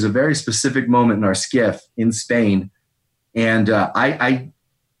Navy, there was a very specific moment in our skiff in Spain. And I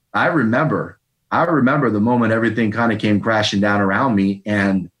remember the moment everything kind of came crashing down around me.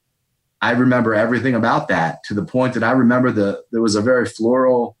 And I remember everything about that, to the point that I remember there was a very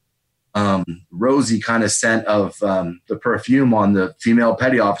floral, rosy kind of scent of the perfume on the female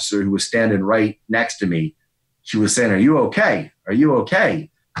petty officer who was standing right next to me. She was saying, "Are you okay? Are you okay?"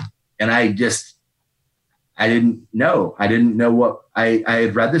 And I didn't know. I didn't know what I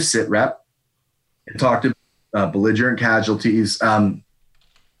had read the sit rep and talked about belligerent casualties. In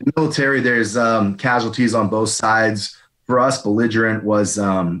the military, there's casualties on both sides. For us, belligerent was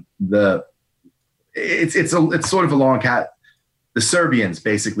it's sort of a long cat. The Serbians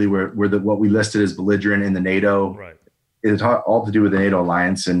basically were what we listed as belligerent in the NATO. Right. It's all to do with the NATO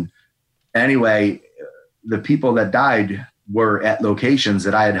alliance. And anyway, the people that died were at locations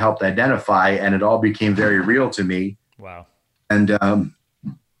that I had helped identify, and it all became very real to me. Wow. And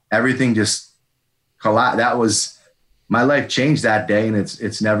everything just collapsed. That was, my life changed that day, and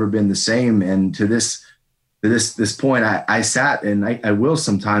it's never been the same. And to this point, I sat, and I will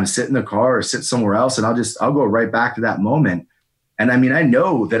sometimes sit in the car or sit somewhere else, and I'll go right back to that moment. And I mean, I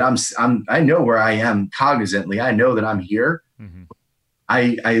know that I know where I am cognizantly. I know that I'm here. Mm-hmm.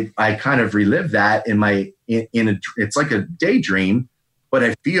 I kind of relive that it's like a daydream, but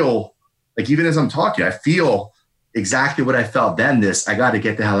I feel like, even as I'm talking, I feel exactly what I felt then. I got to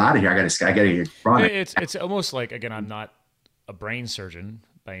get the hell out of here. I got to get chronic. It's almost like, again, I'm not a brain surgeon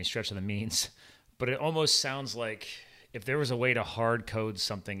by any stretch of the means, but it almost sounds like if there was a way to hard code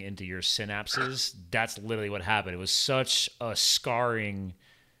something into your synapses, that's literally what happened. It was such a scarring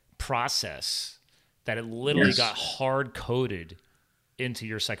process that it literally got hard coded into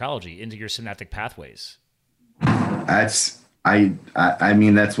your psychology, into your synaptic pathways. I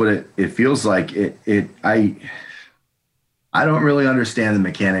mean, that's what it feels like. I don't really understand the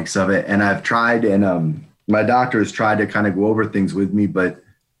mechanics of it. And I've tried, and my doctor has tried to kind of go over things with me, but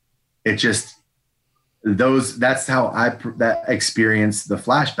it just, that's how that experience the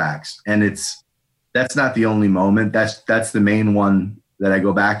flashbacks. And that's not the only moment. That's the main one that I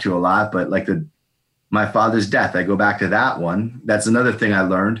go back to a lot, but like my father's death, I go back to that one. That's another thing I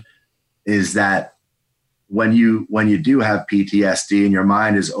learned, is that when you do have PTSD and your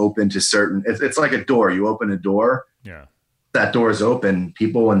mind is open to certain, it's like a door. You open a door, that door is open.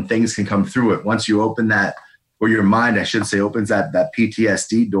 People and things can come through it. Once you open that, or your mind, I should say, opens that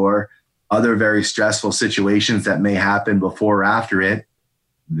PTSD door, other very stressful situations that may happen before or after it,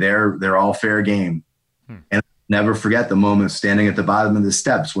 they're all fair game. And I'll never forget the moment standing at the bottom of the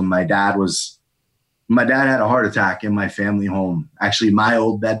steps when my dad had a heart attack in my family home, actually my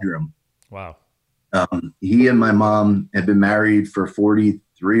old bedroom. Wow. He and my mom had been married for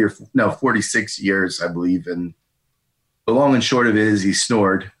 46 years, I believe. And the long and short of it is he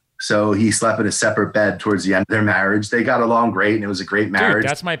snored. So he slept in a separate bed towards the end of their marriage. They got along great, and it was a great marriage. Dude,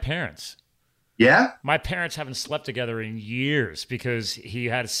 that's my parents. Yeah? My parents haven't slept together in years because he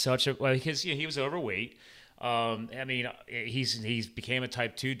had because he was overweight. I mean, he's became a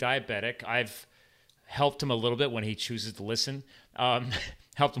type 2 diabetic. I've helped him a little bit when he chooses to listen.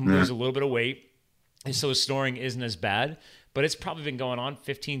 Helped him lose a little bit of weight. And so his snoring isn't as bad, but it's probably been going on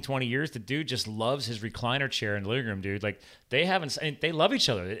 15, 20 years. The dude just loves his recliner chair in the living room, dude. Like, they love each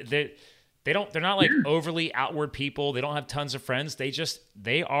other. They're not like overly outward people. They don't have tons of friends.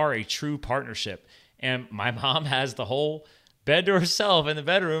 They are a true partnership. And my mom has the whole bed to herself in the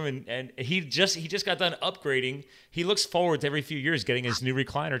bedroom, and he just got done upgrading. He looks forward to every few years getting his new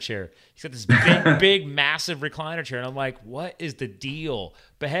recliner chair. He's got this big, massive recliner chair, and I'm like, what is the deal?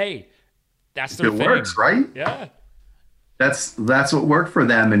 But hey, that's their thing. It works, right? Yeah. That's what worked for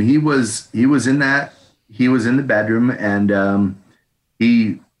them. And he was in the bedroom, and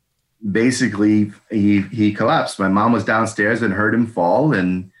he basically he collapsed. My mom was downstairs and heard him fall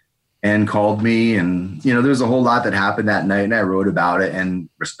and called me. And, there was a whole lot that happened that night, and I wrote about it. And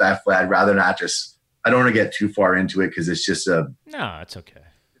respectfully, I'd rather not I don't want to get too far into it, because it's just no, it's okay.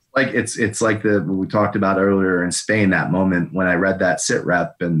 It's like what we talked about earlier in Spain, that moment when I read that sit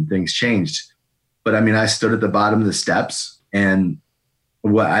rep and things changed. But I mean, I stood at the bottom of the steps, and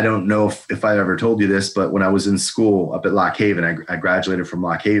I don't know if I ever told you this, but when I was in school up at Lock Haven, I graduated from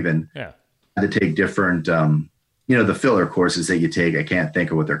Lock Haven. Yeah. I had to take different, the filler courses that you take. I can't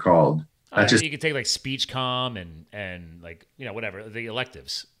think of what they're called. You could take like speech comm and like, whatever, the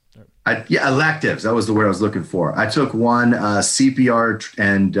electives. Yeah, electives. That was the word I was looking for. I took one CPR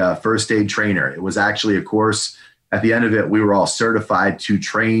and first aid trainer. It was actually a course. At the end of it, we were all certified to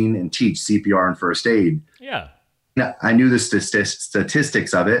train and teach CPR and first aid. Yeah. I knew the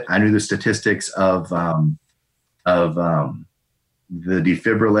statistics of it. I knew the statistics of the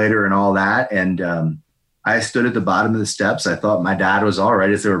defibrillator and all that. And I stood at the bottom of the steps. I thought my dad was all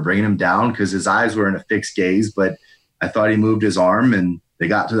right as they were bringing him down because his eyes were in a fixed gaze, but I thought he moved his arm and they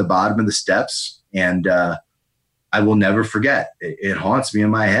got to the bottom of the steps. And I will never forget. It haunts me in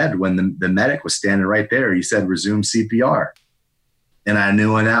my head when the medic was standing right there. He said, resume CPR. And I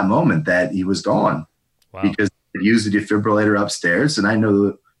knew in that moment that he was gone. Wow. Because they used the defibrillator upstairs. And I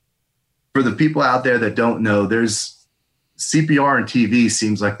know for the people out there that don't know, there's CPR and TV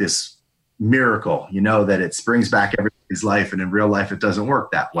seems like this miracle, that it springs back everybody's life. And in real life, it doesn't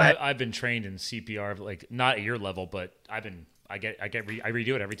work that way. I've been trained in CPR, like not at your level, but I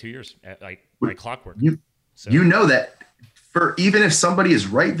redo it every 2 years, like clockwork. You know that even if somebody is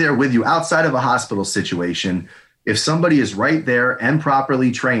right there with you outside of a hospital situation, if somebody is right there and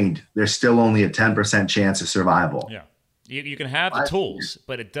properly trained, there's still only a 10% chance of survival. Yeah. You can have the tools,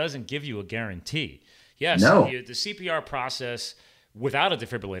 but it doesn't give you a guarantee. Yes. No. The CPR process without a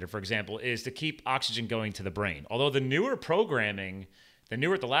defibrillator, for example, is to keep oxygen going to the brain. Although the newer programming,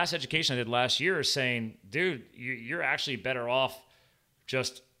 the last education I did last year is saying, dude, you're actually better off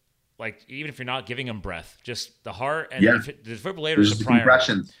just like, even if you're not giving them breath, just the heart and the defibrillator is the priority.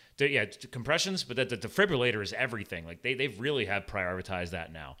 Compressions. Compressions, but the defibrillator is everything. Like they've really have prioritized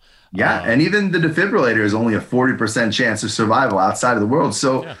that now. Yeah, and even the defibrillator is only a 40% chance of survival outside of the world.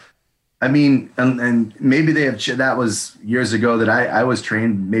 So, yeah. I mean, and maybe they have. That was years ago that I was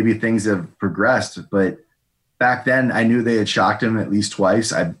trained. Maybe things have progressed, but back then I knew they had shocked him at least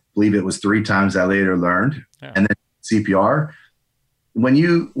twice. I believe it was 3 times I later learned, and then CPR. When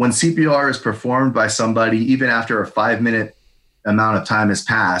CPR is performed by somebody, even after a 5-minute amount of time has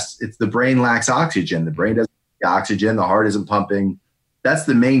passed, it's the brain lacks oxygen. The brain doesn't get oxygen. The heart isn't pumping. That's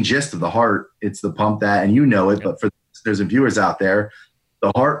the main gist of the heart. It's the pump that, and but for listeners and viewers out there,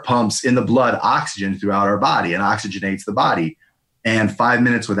 the heart pumps in the blood oxygen throughout our body and oxygenates the body. And 5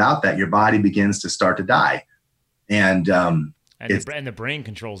 minutes without that, your body begins to start to die. And the brain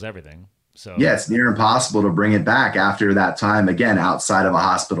controls everything. So yeah, it's near impossible to bring it back after that time, again, outside of a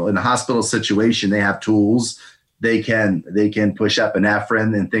hospital. In a hospital situation, they have tools. They can push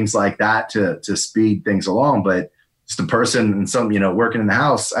epinephrine and things like that to speed things along. But just a person and some, working in the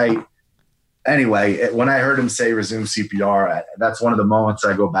house. Anyway, when I heard him say resume CPR, that's one of the moments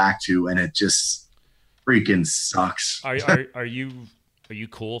I go back to, and it just freaking sucks. Are you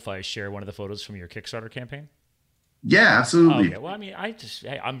cool if I share one of the photos from your Kickstarter campaign? Yeah, absolutely. Okay. Well, I mean,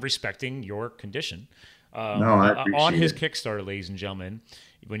 I'm respecting your condition. No, I appreciate on his it. Kickstarter, ladies and gentlemen,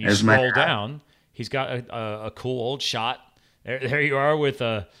 when you scroll down, he's got a cool old shot. There you are with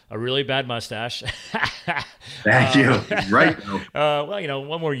a really bad mustache. Thank you. Right. Well,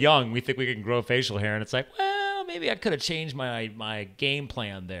 when we're young, we think we can grow facial hair, and it's like, well, maybe I could have changed my game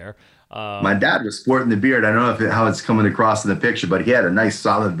plan there. My dad was sporting the beard. I don't know how it's coming across in the picture, but he had a nice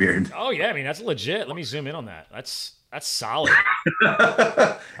solid beard. Oh yeah, I mean that's legit. Let me zoom in on that. That's solid.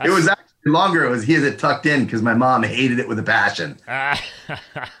 It was actually longer. He had it tucked in because my mom hated it with a passion.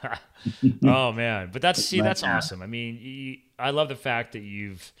 Oh man, but that's awesome. I mean, I love the fact that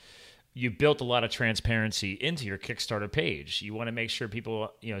you've built a lot of transparency into your Kickstarter page. You want to make sure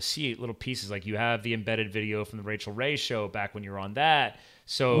people see little pieces, like you have the embedded video from the Rachel Ray show back when you were on that.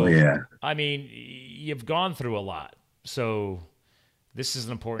 So I mean, you've gone through a lot. So this is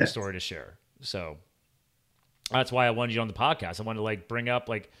an important story to share. So that's why I wanted you on the podcast. I wanted to bring up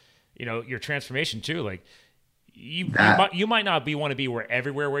your transformation too. Like you might not want to be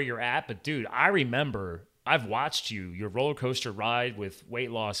everywhere where you're at, but dude, I remember I've watched your roller coaster ride with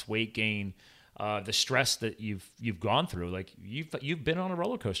weight loss, weight gain, the stress that you've gone through. Like you've been on a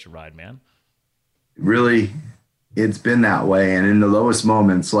roller coaster ride, man. Really, it's been that way. And in the lowest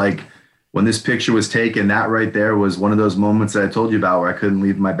moments, like when this picture was taken, that right there was one of those moments that I told you about where I couldn't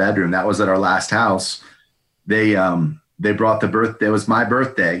leave my bedroom. That was at our last house. They brought the birthday. It was my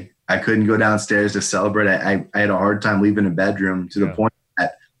birthday. I couldn't go downstairs to celebrate. I had a hard time leaving a bedroom to the point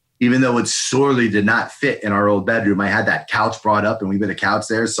that even though it sorely did not fit in our old bedroom, I had that couch brought up and we had a couch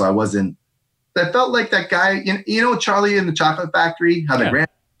there. So I felt like that guy, Charlie in the Chocolate Factory, how the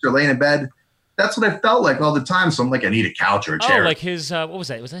grandparents are laying in bed. That's what I felt like all the time. So I'm like, I need a couch or a chair. Oh, like his, what was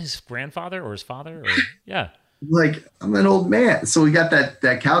that? Was that his grandfather or his father? Or, yeah. Like, I'm an old man. So we got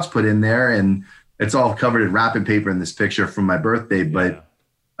that couch put in there and it's all covered in wrapping paper in this picture from my birthday. But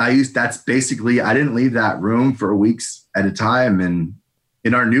that's basically, I didn't leave that room for weeks at a time. And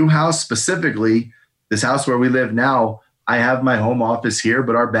in our new house specifically, this house where we live now, I have my home office here,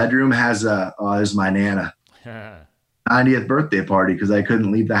 but our bedroom has is my Nana 90th birthday party because I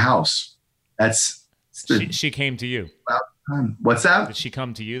couldn't leave the house. She came to you. What's that? Did she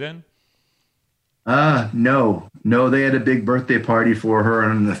come to you then? No, they had a big birthday party for her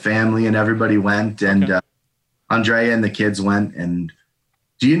and the family, and everybody went, and Andrea and the kids went. And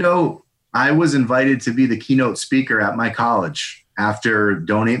do you know, I was invited to be the keynote speaker at my college after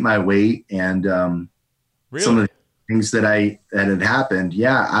Donate My Weight and Really? some of the things that had happened.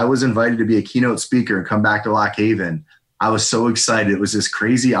 Yeah, I was invited to be a keynote speaker and come back to Lock Haven. I was so excited. It was this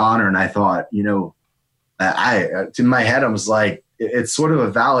crazy honor. And I thought, you know, in my head, I was like, it's sort of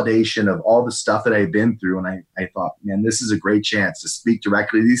a validation of all the stuff that I've been through. And I thought, man, this is a great chance to speak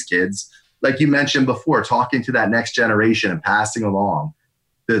directly to these kids. Like you mentioned before, talking to that next generation and passing along.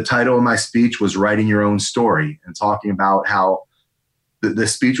 The title of my speech was Writing Your Own Story, and talking about how the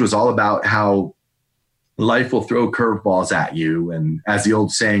speech was all about how life will throw curveballs at you. And as the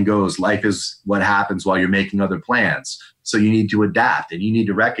old saying goes, life is what happens while you're making other plans. So you need to adapt, and you need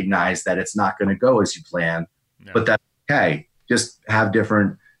to recognize that it's not going to go as you plan, but that's okay. Just have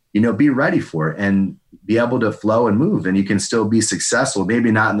different, be ready for it and be able to flow and move, and you can still be successful,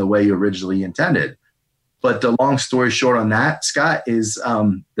 maybe not in the way you originally intended. But the long story short on that, Scott, is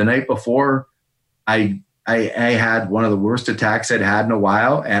the night before I had one of the worst attacks I'd had in a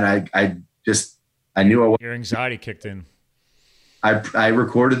while. And I knew your anxiety kicked in. I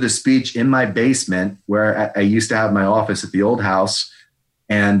recorded the speech in my basement where I used to have my office at the old house.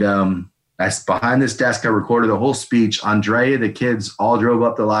 And behind this desk, I recorded the whole speech. Andrea, the kids all drove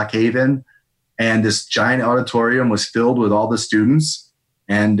up to Lock Haven, and this giant auditorium was filled with all the students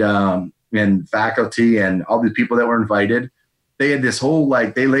and faculty and all the people that were invited. They had this whole,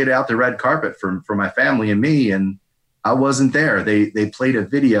 they laid out the red carpet for my family and me, and I wasn't there. They played a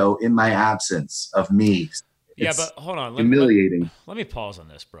video in my absence of me. Yeah, but hold on. Humiliating. Let me pause on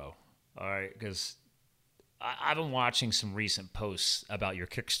this, bro. All right, because I've been watching some recent posts about your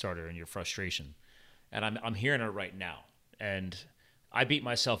Kickstarter and your frustration, and I'm hearing it right now. And I beat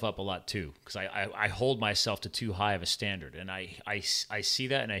myself up a lot too, because I hold myself to too high of a standard, and I see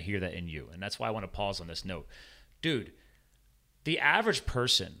that and I hear that in you, and that's why I want to pause on this note, dude. The average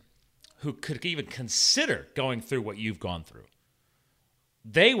person who could even consider going through what you've gone through,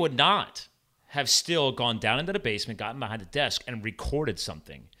 they would not have still gone down into the basement, gotten behind the desk, and recorded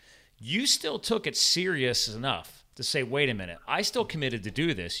something. You still took it serious enough to say, wait a minute, I still committed to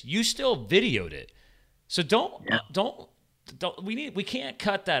do this. You still videoed it. So we can't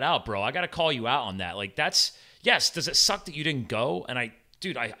cut that out, bro. I got to call you out on that. Yes, does it suck that you didn't go? And I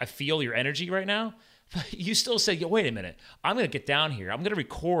feel your energy right now. But you still say, wait a minute, I'm going to get down here. I'm going to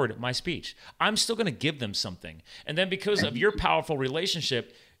record my speech. I'm still going to give them something. And then because of your powerful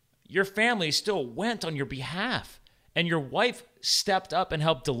relationship, your family still went on your behalf. And your wife stepped up and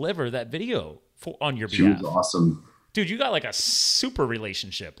helped deliver that video on your behalf. She was awesome. Dude, you got a super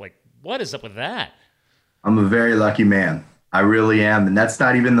relationship. What is up with that? I'm a very lucky man. I really am. And that's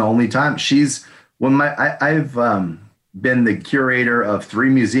not even the only time. I've been the curator of 3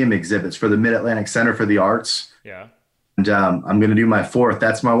 museum exhibits for the Mid-Atlantic Center for the Arts. Yeah. And I'm going to do my 4th.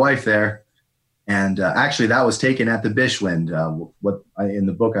 That's my wife there. And actually, that was taken at the Bishwind, in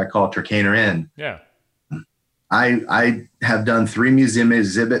the book I call Turkana Inn. Yeah. I have done 3 museum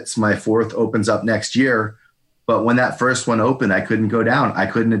exhibits. My 4th opens up next year. But when that first one opened, I couldn't go down. I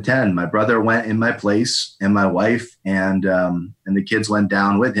couldn't attend. My brother went in my place, and my wife and the kids went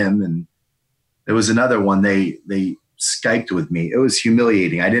down with him. And there was another one. They Skyped with me. It was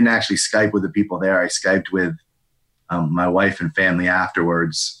humiliating. I didn't actually Skype with the people there. I Skyped with my wife and family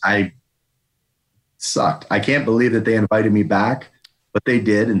afterwards. I sucked. I can't believe that they invited me back, but they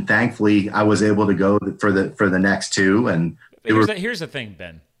did. And thankfully I was able to go for the next 2. And here's the thing,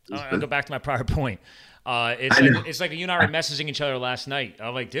 Ben. I'll go back to my prior point. It's like you and I were messaging each other last night.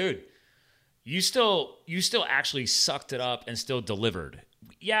 I'm like, dude, you still actually sucked it up and still delivered.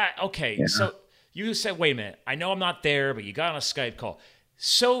 Yeah. Okay. Yeah. So you said, wait a minute, I know I'm not there, but you got on a Skype call.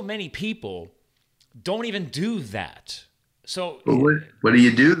 So many people don't even do that. So what do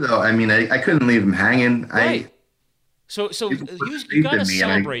you do though? I mean, I couldn't leave them hanging. Right. So you got to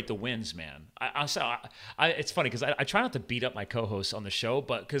celebrate the wins, man. It's funny because I try not to beat up my co-hosts on the show,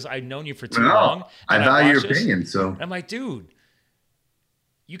 but because I've known you for too long. I value your opinion. So I'm like, dude,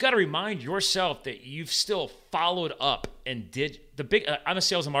 you got to remind yourself that you've still followed up and did the big. I'm a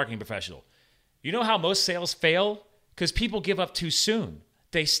sales and marketing professional. You know how most sales fail? Because people give up too soon.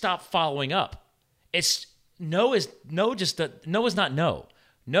 They stop following up. No is not no.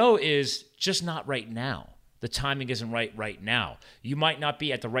 No is just not right now. The timing isn't right now. You might not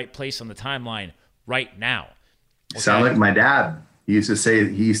be at the right place on the timeline right now. Okay? Sound like my dad. He used to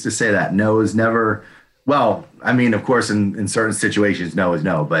say that no is never. Well, I mean, of course, in certain situations, no is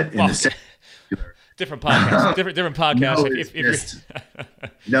no, but in the different podcast, different podcast.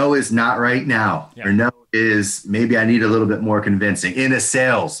 No is not right now, or no is maybe I need a little bit more convincing in a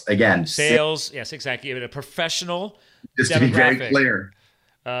sales. Yes, exactly. In a professional, just to be very clear.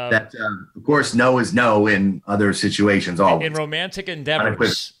 That of course, no is no in other situations. Always in romantic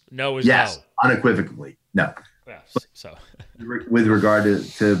endeavors, no is no. Unequivocally, no. Yes. So, with regard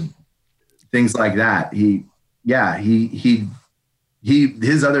to things like that,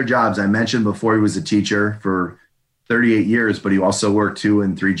 his other jobs I mentioned before. He was a teacher for 38 years, but he also worked 2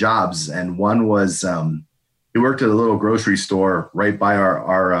 and 3 jobs, and one was he worked at a little grocery store right by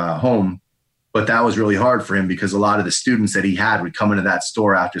our home. But that was really hard for him because a lot of the students that he had would come into that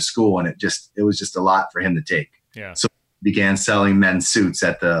store after school, and it was just a lot for him to take. Yeah. So he began selling men's suits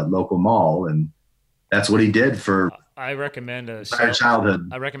at the local mall, and that's what he did for I recommend childhood.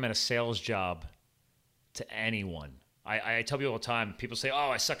 I recommend a sales job to anyone. I tell people all the time, people say, "Oh,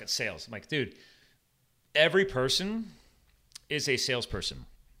 I suck at sales." I'm like, dude, every person is a salesperson.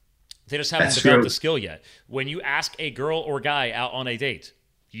 They just haven't developed the skill yet. When you ask a girl or guy out on a date,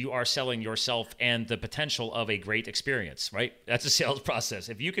 you are selling yourself and the potential of a great experience, right? That's a sales process.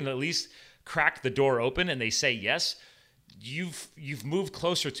 If you can at least crack the door open and they say yes, you've moved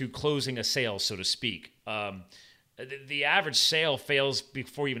closer to closing a sale, so to speak. The average sale fails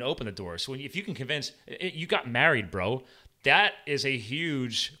before you even open the door. So if you can convince, you got married, bro, that is a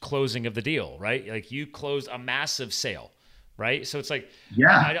huge closing of the deal, right? Like you closed a massive sale, right? So it's like,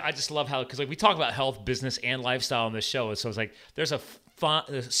 I just love how, because like we talk about health, business, and lifestyle on this show. So it's like there's a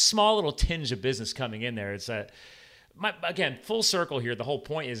small little tinge of business coming in there. It's that, again, full circle here. The whole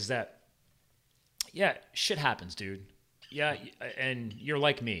point is that, shit happens, dude. Yeah, and you're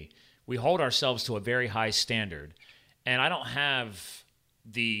like me. We hold ourselves to a very high standard. And I don't have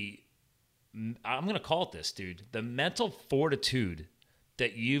I'm going to call it this, dude, the mental fortitude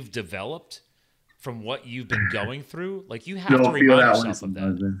that you've developed from what you've been going through. Like you have to remind yourself of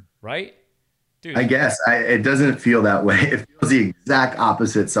that, right? Dude, I guess it doesn't feel that way. It feels the exact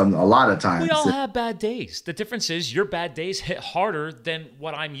opposite a lot of times. We all have bad days. The difference is your bad days hit harder than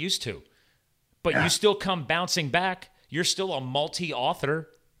what I'm used to. But you still come bouncing back. You're still a multi-author,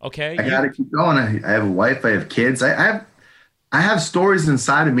 okay? I got to keep going. I have a wife. I have kids. I have stories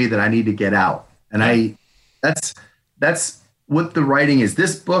inside of me that I need to get out. And that's what the writing is.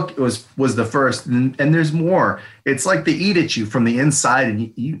 This book was the first, and there's more. It's like they eat at you from the inside,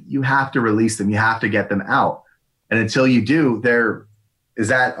 and you have to release them. You have to get them out. And until you do, is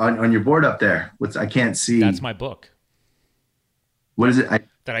that on your board up there? I can't see. That's my book. What is it?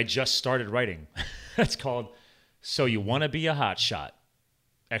 That I just started writing. It's called So You Want to Be a Hot Shot.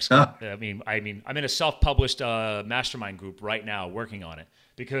 I mean, I'm in a self-published mastermind group right now working on it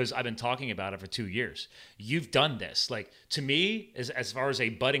because I've been talking about it for 2 years. You've done this. Like, to me, as far as a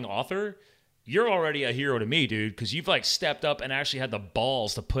budding author, you're already a hero to me, dude, because you've like stepped up and actually had the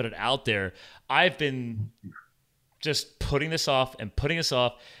balls to put it out there. I've been just putting this off, and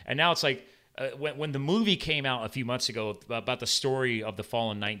now it's like when the movie came out a few months ago about the story of the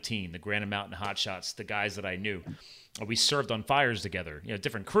Fallen 19, the Granite Mountain Hotshots, the guys that I knew. We served on fires together,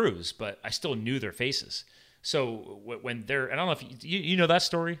 different crews, but I still knew their faces. So when they're, and I don't know if you know that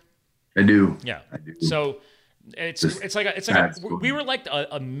story. I do. Yeah. I do. So it's like we were like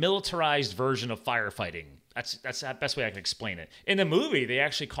a militarized version of firefighting. That's the best way I can explain it. In the movie, they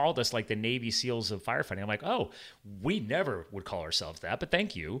actually called us like the Navy SEALs of firefighting. I'm like, oh, we never would call ourselves that, but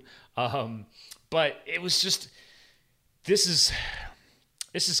thank you. But it was just, this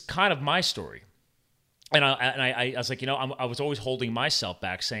is kind of my story. And I was like, I was always holding myself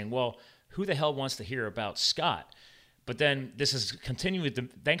back saying, well, who the hell wants to hear about Scott? But then this is continuing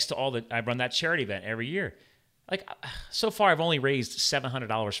thanks to all that I run that charity event every year. Like so far, I've only raised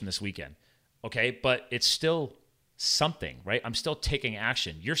 $700 from this weekend. Okay. But it's still something, right? I'm still taking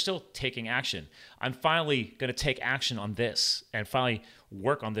action. You're still taking action. I'm finally going to take action on this and finally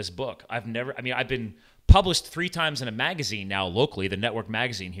work on this book. I've been published 3 times in a magazine now locally, the Network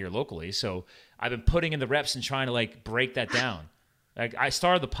magazine here locally. So I've been putting in the reps and trying to like break that down. Like I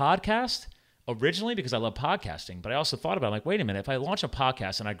started the podcast originally because I love podcasting, but I also thought about it, like, wait a minute, if I launch a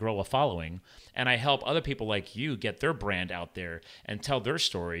podcast and I grow a following and I help other people like you get their brand out there and tell their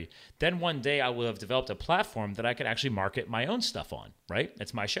story, then one day I will have developed a platform that I could actually market my own stuff on, right?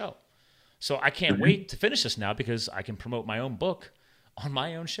 It's my show. So I can't wait to finish this now because I can promote my own book on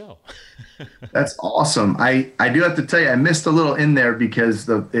my own show. That's awesome. I do have to tell you, I missed a little in there because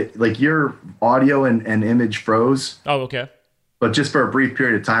like your audio and image froze, Oh, okay. but just for a brief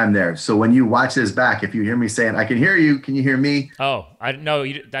period of time there. So when you watch this back, if you hear me saying, I can hear you, can you hear me? Oh, I no,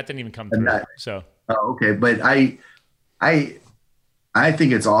 that didn't even come through. So, Oh, okay. But I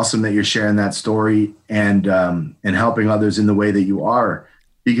think it's awesome that you're sharing that story and helping others in the way that you are,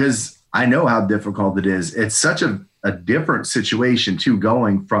 because I know how difficult it is. It's such a different situation too,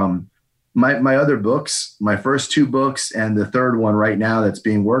 going from my other books, my first two books and the third one right now that's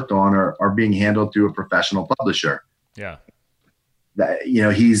being worked on are being handled through a professional publisher. Yeah. That,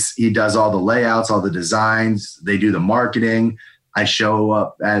 he does all the layouts, all the designs, they do the marketing. I show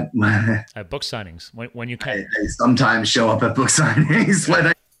up at book signings when you can. I sometimes show up at book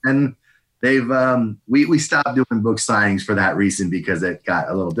signings and they've we stopped doing book signings for that reason because it got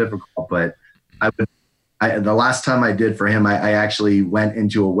a little difficult. But the last time I did for him, I actually went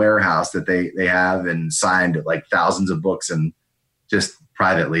into a warehouse that they have and signed like thousands of books and just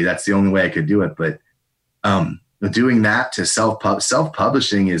privately. That's the only way I could do it. But doing that to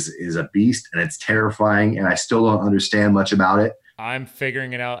self-publishing is a beast, and it's terrifying, and I still don't understand much about it. I'm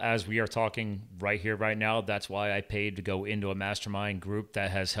figuring it out as we are talking right here, right now. That's why I paid to go into a mastermind group that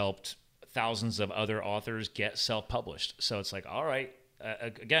has helped thousands of other authors get self-published. So it's like, all right,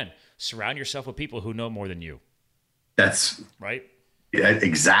 again, surround yourself with people who know more than you. That's right. Yeah,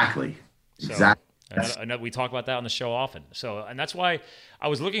 exactly. So, exactly. I know we talk about that on the show often. So, and that's why I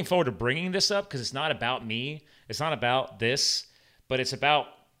was looking forward to bringing this up, because it's not about me. It's not about this, but it's about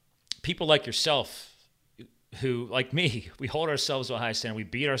people like yourself who, like me, we hold ourselves to a high standard. We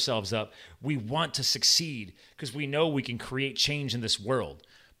beat ourselves up. We want to succeed because we know we can create change in this world.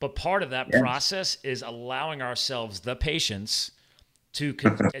 But part of that process is allowing ourselves the patience to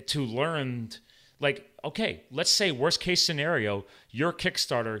learn, like, okay, let's say worst case scenario, your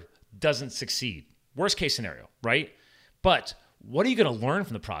Kickstarter doesn't succeed. Worst case scenario, right? But what are you going to learn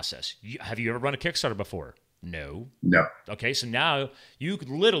from the process? Have you ever run a Kickstarter before? No. Okay, so now you could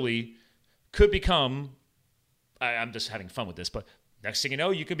become, I'm just having fun with this, but next thing you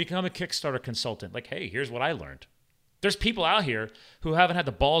know, you could become a Kickstarter consultant. Like, hey, here's what I learned. There's people out here who haven't had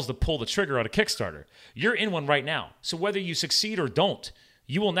the balls to pull the trigger on a Kickstarter. You're in one right now. So whether you succeed or don't,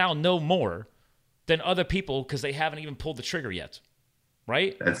 you will now know more than other people because they haven't even pulled the trigger yet.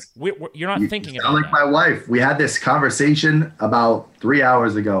 Right? You're not thinking about like that. My wife, we had this conversation about 3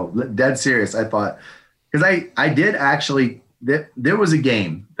 hours ago. Dead serious. I thought, because I did actually, there was a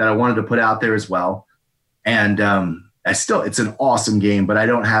game that I wanted to put out there as well. And it's an awesome game, but I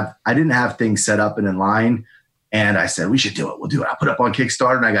didn't have things set up and in line. And I said, we should do it. We'll do it. I put it up on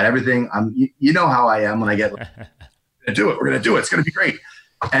Kickstarter and I got everything. You know how I am when I get, we're going to do it. It's going to be great.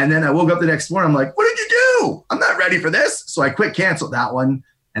 And then I woke up the next morning. I'm like, what did you do? I'm not ready for this. So I quick canceled that one.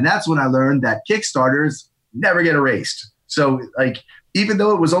 And that's when I learned that Kickstarters never get erased. So like, even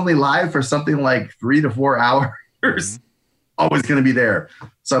though it was only live for something like 3 to 4 hours, always going to be there.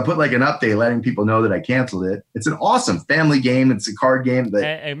 So I put like an update letting people know that I canceled it. It's an awesome family game. It's a card game.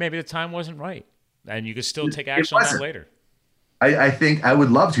 And maybe the time wasn't right. And you could still take action on that later. I think I would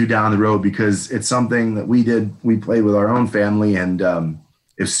love to down the road because it's something that we did. We played with our own family and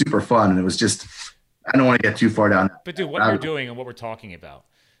it was super fun. And it was just, I don't want to get too far down. But dude, what you're doing and what we're talking about,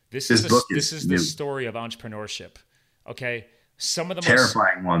 this is the story of entrepreneurship. Okay. Some of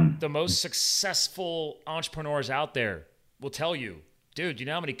the the most successful entrepreneurs out there will tell you, dude, you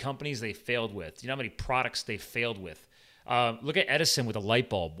know how many companies they failed with? You know how many products they failed with? Look at Edison with a light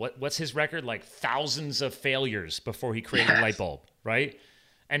bulb. What's his record? Like thousands of failures before he created a light bulb, right?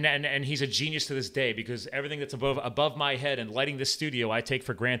 And he's a genius to this day because everything that's above my head and lighting this studio, I take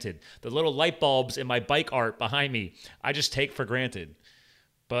for granted. The little light bulbs in my bike art behind me, I just take for granted.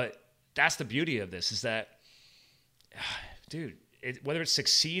 But that's the beauty of this is that, dude, whether it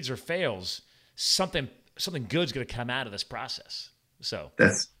succeeds or fails, something good's going to come out of this process. So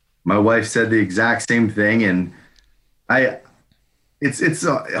my wife said the exact same thing, and it's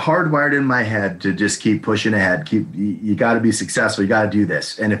hardwired in my head to just keep pushing ahead. You got to be successful. You got to do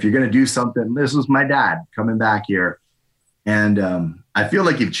this. And if you're going to do something, this was my dad coming back here. And I feel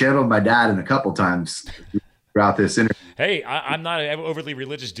like you've channeled my dad in a couple times throughout this interview. Hey, I'm not an overly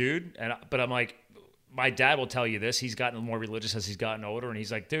religious dude, but I'm like, my dad will tell you this. He's gotten more religious as he's gotten older. And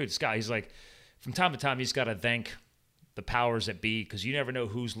he's like, dude, Scott, he's like, from time to time, he's got to thank the powers that be because you never know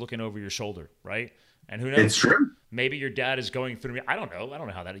who's looking over your shoulder, right? And who knows? It's true. Maybe your dad is going through me. I don't know. I don't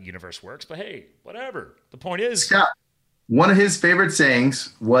know how that universe works, but hey, whatever. The point is, Scott, one of his favorite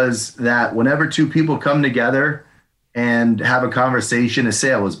sayings was that whenever two people come together and have a conversation, a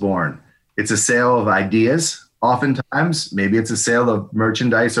sale is born. It's a sale of ideas. Oftentimes, maybe it's a sale of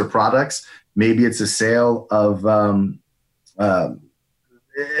merchandise or products. Maybe it's a sale of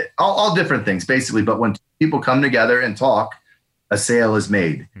all different things, basically. But when people come together and talk, a sale is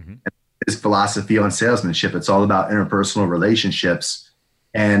made. Mm-hmm. This philosophy on salesmanship, it's all about interpersonal relationships,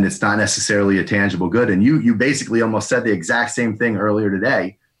 and it's not necessarily a tangible good. And you basically almost said the exact same thing earlier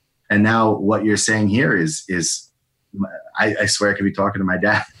today. And now what you're saying here is I swear I could be talking to my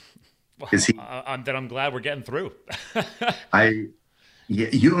dad. I'm glad we're getting through.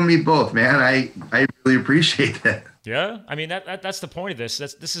 You and me both, man. I really appreciate that. Yeah, I mean that's the point of this.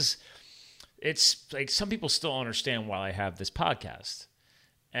 It's like some people still don't understand why I have this podcast,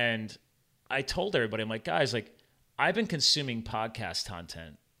 and I told everybody, I'm like, guys, like I've been consuming podcast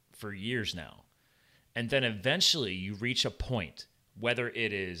content for years now, and then eventually you reach a point, whether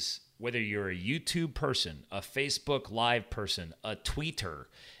you're a YouTube person, a Facebook Live person, a tweeter,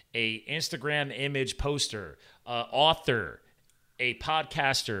 a Instagram image poster, a author, a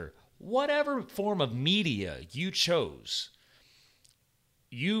podcaster, whatever form of media you chose,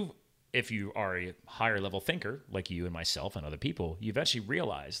 if you are a higher level thinker like you and myself and other people, you eventually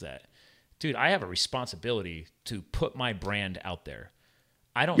realize that, dude, I have a responsibility to put my brand out there.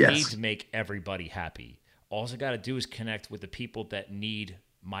 I don't need to make everybody happy. All I got to do is connect with the people that need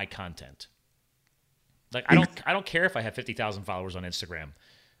my content. Like I don't care if I have 50,000 followers on Instagram.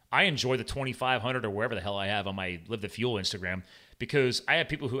 I enjoy the 2,500 or wherever the hell I have on my Live the Fuel Instagram, because I have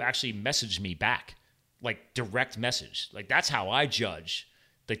people who actually message me back, like direct message. Like that's how I judge,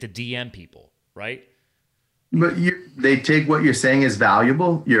 like the DM people, right? But they take what you're saying as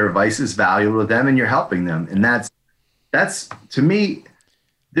valuable. Your advice is valuable to them, and you're helping them. And that's to me,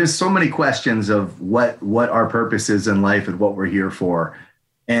 there's so many questions of what our purpose is in life and what we're here for.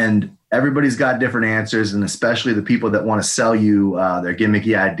 And everybody's got different answers, and especially the people that want to sell you their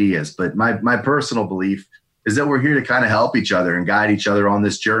gimmicky ideas. But my personal belief is that we're here to kind of help each other and guide each other on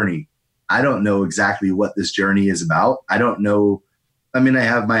this journey. I don't know exactly what this journey is about. I don't know. I mean, I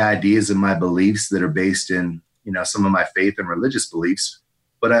have my ideas and my beliefs that are based in, some of my faith and religious beliefs,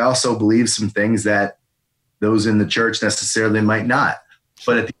 but I also believe some things that those in the church necessarily might not.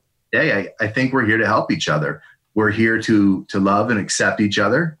 But at the end of the day, I think we're here to help each other. We're here to love and accept each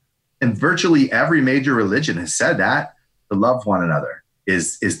other. And virtually every major religion has said that to love one another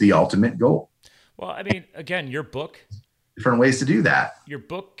is the ultimate goal. Well, I mean, again, your book, different ways to do that. Your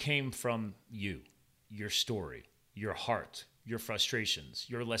book came from you, your story, your heart, your frustrations,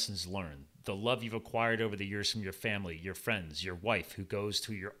 your lessons learned, the love you've acquired over the years from your family, your friends, your wife who goes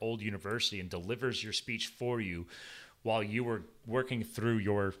to your old university and delivers your speech for you while you were working through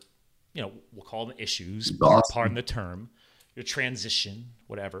your, we'll call them issues, awesome. Pardon the term, your transition,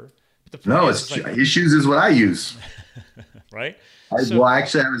 whatever. Issues is what I use. Right? Actually,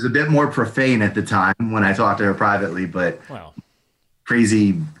 I was a bit more profane at the time when I talked to her privately, but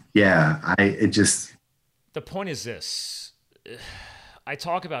crazy. Yeah. The point is this. I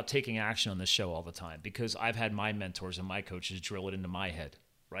talk about taking action on this show all the time because I've had my mentors and my coaches drill it into my head,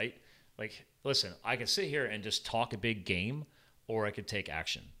 right? Like, listen, I can sit here and just talk a big game, or I could take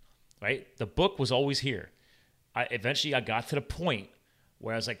action, right? The book was always here. Eventually I got to the point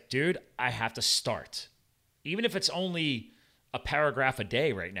where I was like, dude, I have to start. Even if it's only a paragraph a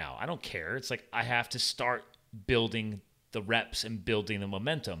day right now, I don't care. It's like I have to start building the reps and building the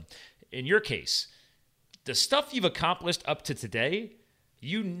momentum. In your case, the stuff you've accomplished up to today,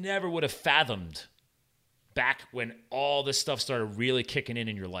 you never would have fathomed back when all this stuff started really kicking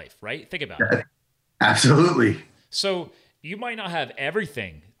in your life, right? Think about it. Absolutely. So you might not have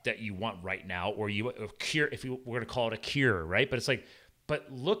everything that you want right now, or a cure, if you were to call it a cure, right? But it's like,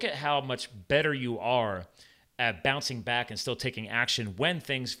 but look at how much better you are at bouncing back and still taking action when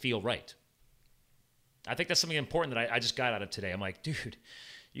things feel right. I think that's something important that I just got out of today. I'm like, dude,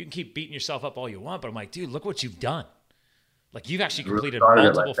 you can keep beating yourself up all you want, but I'm like, dude, look what you've done. Like, you've actually completed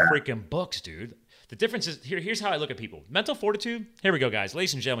multiple freaking books, dude. The difference is, here's how I look at people. Mental fortitude, here we go, guys.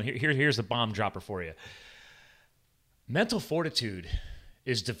 Ladies and gentlemen, here's the bomb dropper for you. Mental fortitude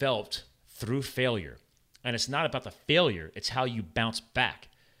is developed through failure. And it's not about the failure, it's how you bounce back.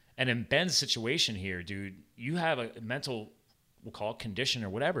 And in Ben's situation here, dude, you have a mental, we'll call it condition or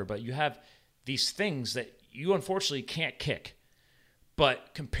whatever, but you have these things that you unfortunately can't kick.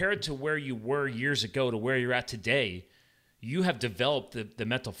 But compared to where you were years ago to where you're at today, you have developed the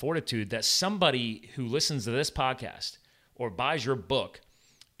mental fortitude that somebody who listens to this podcast or buys your book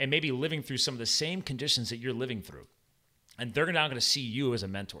and maybe living through some of the same conditions that you're living through, and they're now going to see you as a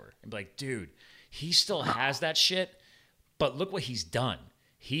mentor and be like, dude, he still has that shit, but look what he's done.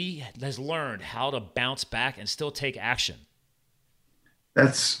 He has learned how to bounce back and still take action.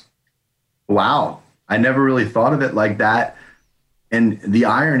 That's wow. I never really thought of it like that. And the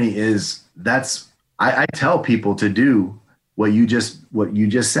irony is I tell people to do what you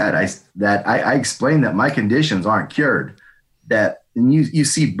just said. I explain that my conditions aren't cured. That and you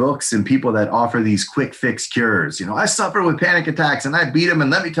see books and people that offer these quick fix cures. I suffer with panic attacks and I beat them,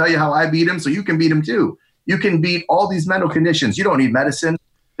 and let me tell you how I beat them so you can beat them too. You can beat all these mental conditions. You don't need medicine.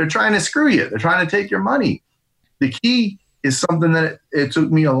 They're trying to screw you. They're trying to take your money. The key is something that it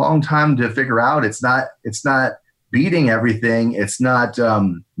took me a long time to figure out. It's not beating everything. It's not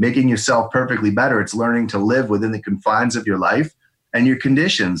making yourself perfectly better. It's learning to live within the confines of your life and your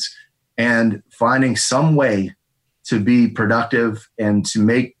conditions, and finding some way to be productive and to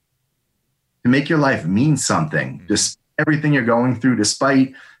make your life mean something. Just everything you're going through,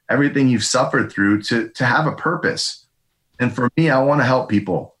 despite everything you've suffered through, to have a purpose. And for me, I want to help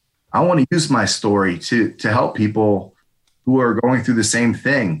people. I want to use my story to help people who are going through the same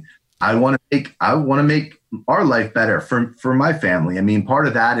thing. I want to make our life better for my family. I mean, part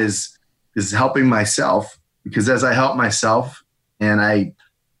of that is helping myself, because as I help myself and I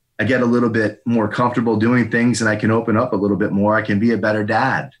get a little bit more comfortable doing things and I can open up a little bit more, I can be a better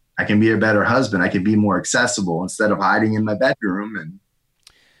dad. I can be a better husband. I can be more accessible instead of hiding in my bedroom. And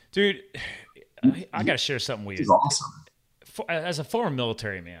dude, I got to share something with you. It's awesome. As a former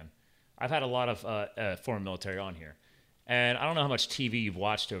military man, I've had a lot of former military on here, and I don't know how much TV you've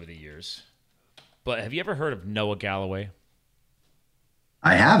watched over the years, but have you ever heard of Noah Galloway?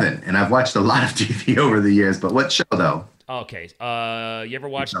 I haven't, and I've watched a lot of TV over the years, but what show though? Okay. You ever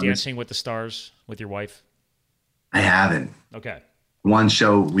watch Dancing with the Stars with your wife? I haven't. Okay. One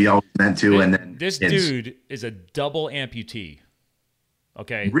show we always meant to, and then this dude is a double amputee.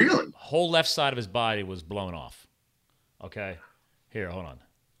 Okay. Really? Whole left side of his body was blown off. Okay. Here, hold on,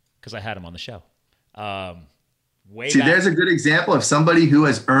 because I had him on the show. There's a good example of somebody who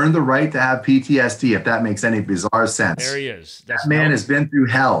has earned the right to have PTSD, if that makes any bizarre sense. There he is. That man has been through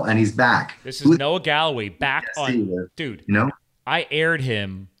hell, and he's back. This is Noah Galloway back on. Dude, I aired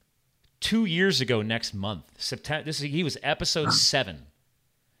him 2 years ago next month. September. He was episode 7.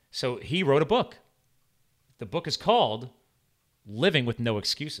 So he wrote a book. The book is called Living with No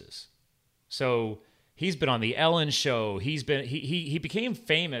Excuses. So he's been on the Ellen Show. He became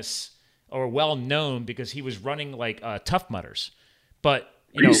famous or well known because he was running like Tough Mudders. But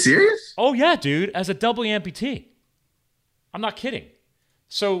are you serious? Oh yeah, dude, as a double amputee. I'm not kidding.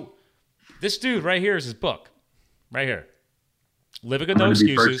 So this dude right here is his book. Right here. Living with No Excuses.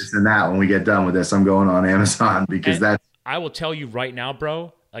 I'm going to be purchasing that when we get done with this. I'm going on Amazon because I will tell you right now,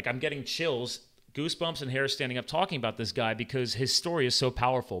 bro, like I'm getting chills, goosebumps, and hair standing up talking about this guy because his story is so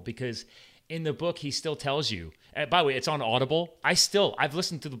powerful. Because in the book, he still tells you, and by the way, it's on Audible. I've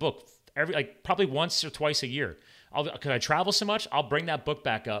listened to the book probably once or twice a year. Because I travel so much, I'll bring that book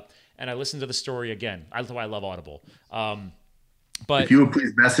back up and I listen to the story again. That's why I love Audible. But if you would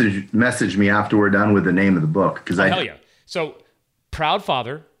please message me after we're done with the name of the book, because hell yeah. So proud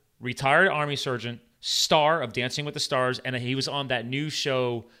father, retired Army surgeon, star of Dancing with the Stars, and he was on that new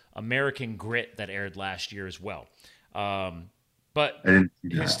show American Grit that aired last year as well. But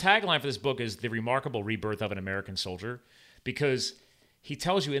his tagline for this book is The Remarkable Rebirth of an American Soldier, because he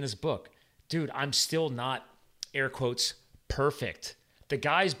tells you in this book, dude, I'm still not, air quotes, perfect. The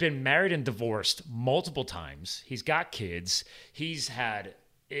guy's been married and divorced multiple times. He's got kids. He's had,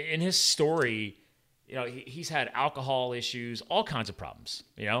 in his story, he's had alcohol issues, all kinds of problems,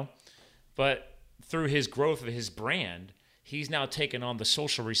 But through his growth of his brand, he's now taken on the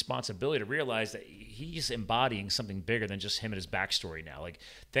social responsibility to realize that he's embodying something bigger than just him and his backstory now. Like,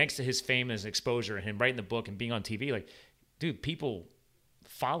 thanks to his fame and his exposure and him writing the book and being on TV, like, dude, people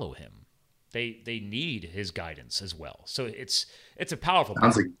follow him. They need his guidance as well. So it's a powerful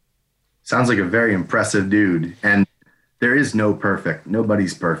book. Sounds like a very impressive dude. And there is no perfect.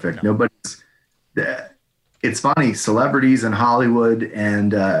 Nobody's perfect. No. It's funny, celebrities in Hollywood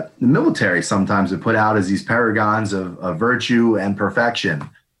and the military sometimes are put out as these paragons of virtue and perfection.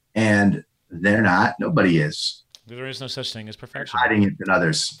 And they're not. Nobody is. There is no such thing as perfection. They're hiding it than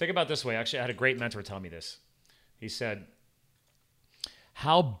others. Think about it this way. Actually, I had a great mentor tell me this. He said,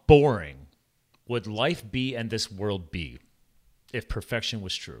 how boring would life be and this world be if perfection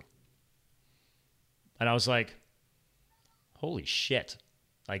was true? And I was like, holy shit.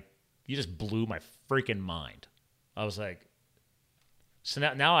 Like, you just blew my freaking mind. I was like, so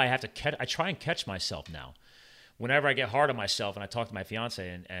now I have to I try and catch myself now. Whenever I get hard on myself and I talk to my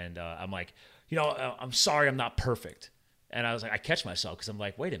fiance and I'm like, I'm sorry I'm not perfect. And I was like, I catch myself because I'm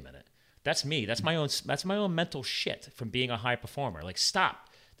like, wait a minute. That's me. That's my own mental shit from being a high performer. Like, stop.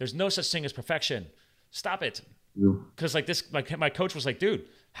 There's no such thing as perfection. Stop it. Because like this, my coach was like, dude,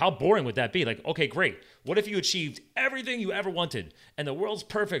 How boring would that be? Like, okay, great. What if you achieved everything you ever wanted and the world's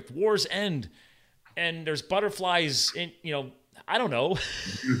perfect, wars end, and there's butterflies in, I don't know.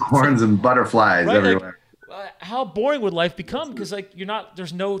 Unicorns and butterflies Right? everywhere. Like, how boring would life become? Because like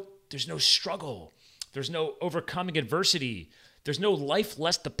there's no struggle. There's no overcoming adversity. There's no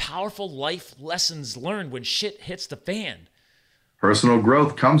the powerful life lessons learned when shit hits the fan. Personal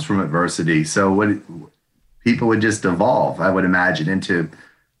growth comes from adversity. So people would just evolve, I would imagine, into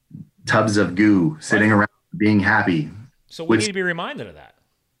tubs of goo, sitting around being happy. So we need to be reminded of that.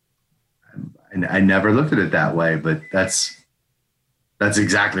 I never looked at it that way, but that's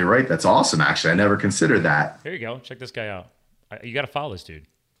exactly right. That's awesome, actually. I never considered that. Here you go. Check this guy out. You got to follow this dude.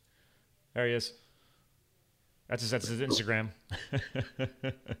 There he is. That's his Instagram.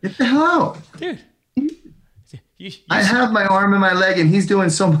 Get the hell out. Dude. I have my arm and my leg, and he's doing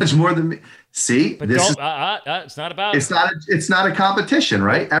so much more than me. See, but it's not about. It's not a competition,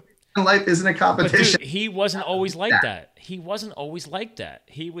 right? Everything in life isn't a competition. But dude, he wasn't always like that. He wasn't always like that.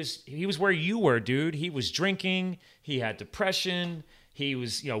 He was where you were, dude. He was drinking. He had depression. He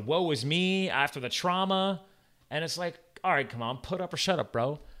was, woe is me after the trauma. And it's like, all right, come on, put up or shut up,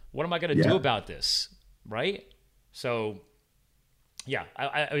 bro. What am I going to do about this? Right? So, yeah,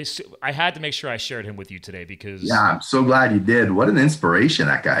 I had to make sure I shared him with you today because... Yeah, I'm so glad you did. What an inspiration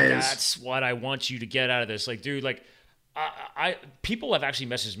that guy is. That's what I want you to get out of this. Like, dude, like, people have actually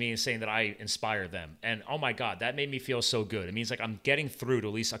messaged me and saying that I inspire them. And, oh, my God, that made me feel so good. It means, like, I'm getting through to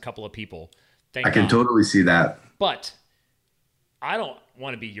at least a couple of people. Thank God. I can totally see that. But I don't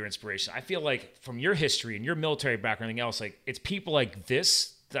want to be your inspiration. I feel like from your history and your military background and everything else, like, it's people like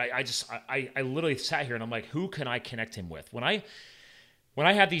this that I literally sat here and I'm like, who can I connect him with? When I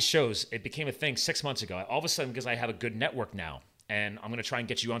had these shows, it became a thing 6 months ago. All of a sudden, because I have a good network now, and I'm going to try and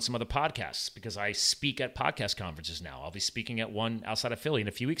get you on some other podcasts because I speak at podcast conferences now. I'll be speaking at one outside of Philly in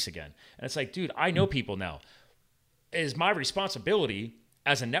a few weeks again. And it's like, dude, I know people now. It is my responsibility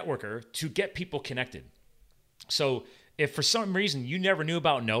as a networker to get people connected. So if for some reason you never knew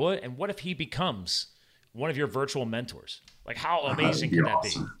about Noah, and what if he becomes one of your virtual mentors? Like, how amazing could that be?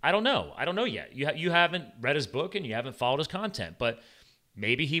 I don't know. I don't know yet. You haven't read his book and you haven't followed his content, but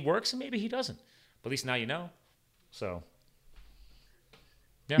maybe he works and maybe he doesn't. But at least now you know. So,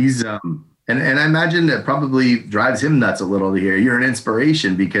 yeah. He's and I imagine that probably drives him nuts a little to hear you're an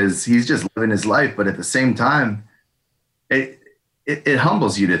inspiration because he's just living his life. But at the same time, it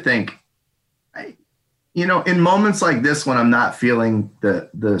humbles you to think, in moments like this when I'm not feeling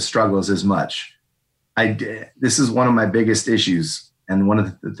the struggles as much. This is one of my biggest issues, and one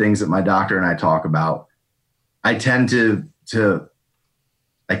of the things that my doctor and I talk about. I tend to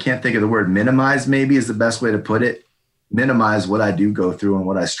I can't think of the word minimize, maybe is the best way to put it. Minimize what I do go through and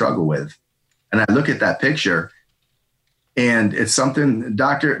what I struggle with. And I look at that picture, and it's something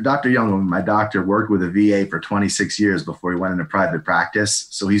Dr. Young, my doctor, worked with a VA for 26 years before he went into private practice.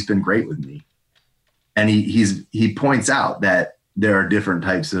 So he's been great with me. And he points out that there are different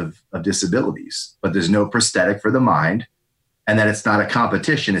types of disabilities, but there's no prosthetic for the mind, and that it's not a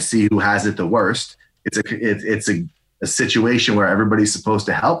competition to see who has it the worst. It's a situation where everybody's supposed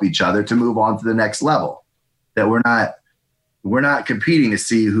to help each other to move on to the next level. That we're not competing to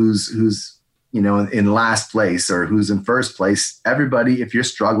see who's in last place or who's in first place. Everybody, if you're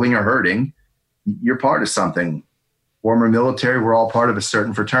struggling or hurting, you're part of something. Former military, we're all part of a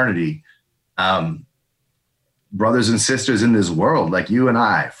certain fraternity. Brothers and sisters in this world, like you and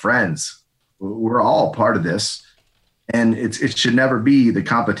I, friends, we're all part of this. And it should never be the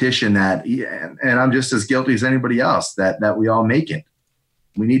competition and I'm just as guilty as anybody else, that we all make it.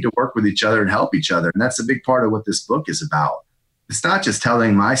 We need to work with each other and help each other. And that's a big part of what this book is about. It's not just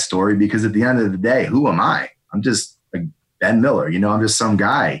telling my story, because at the end of the day, who am I? I'm just like Ben Miller, I'm just some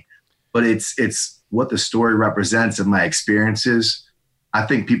guy. But it's what the story represents of my experiences. I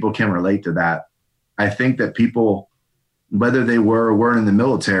think people can relate to that. I think that people, whether they were or weren't in the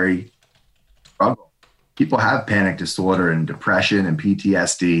military, struggle. People have panic disorder and depression and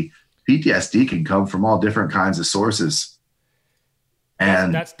PTSD. PTSD can come from all different kinds of sources.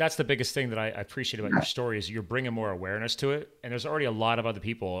 And that's the biggest thing that I appreciate about your story is you're bringing more awareness to it. And there's already a lot of other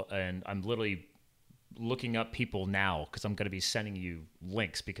people, and I'm literally looking up people now because I'm going to be sending you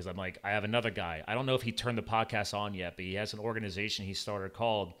links, because I'm like, I have another guy. I don't know if he turned the podcast on yet, but he has an organization he started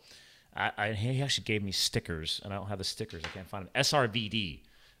called, he actually gave me stickers, and I don't have the stickers. I can't find them. SRVD.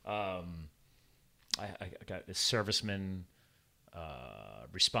 I got servicemen,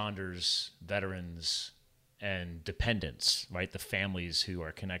 responders, veterans, and dependents, right? The families who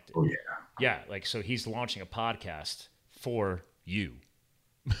are connected. Oh, yeah. Yeah, so he's launching a podcast for you.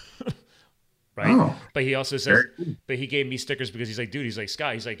 right? Oh, But he also says, very cool. but he gave me stickers because he's like, dude, he's like,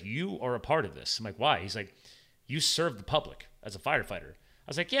 Scott, he's like, you are a part of this. I'm like, why? He's like, you serve the public as a firefighter. I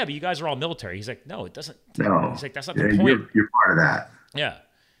was like, yeah, but you guys are all military. He's like, no, it doesn't. No, He's like, that's not yeah, the point. you're part of that. Yeah.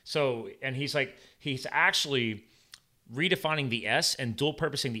 So, and he's like, he's actually redefining the S and dual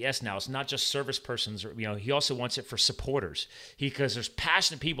purposing the S now. It's not just service persons, or, he also wants it for supporters. Because there's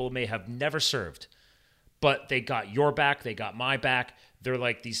passionate people who may have never served, but they got your back, they got my back. They're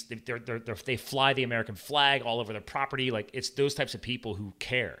like these, they fly the American flag all over their property. Like, it's those types of people who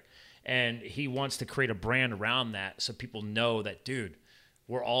care. And he wants to create a brand around that so people know that, dude,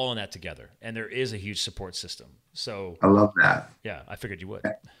 we're all in that together. And there is a huge support system. So I love that. yeah, I figured you would.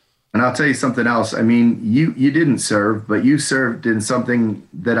 And I'll tell you something else. I mean, you didn't serve, but you served in something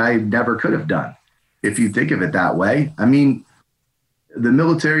that I never could have done, if you think of it that way. I mean, the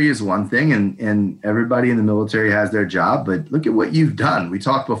military is one thing, and everybody in the military has their job, but look at what you've done. We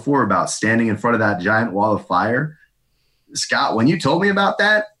talked before about standing in front of that giant wall of fire. Scott, when you told me about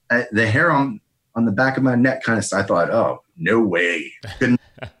that, the hair on the back of my neck kind of, I thought, oh, no way.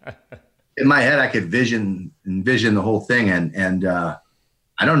 In my head, I could envision the whole thing. And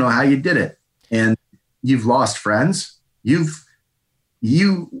I don't know how you did it. And you've lost friends. You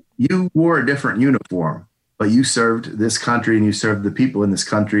wore a different uniform, but you served this country and you served the people in this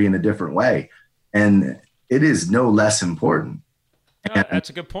country in a different way. And it is no less important. Yeah, that's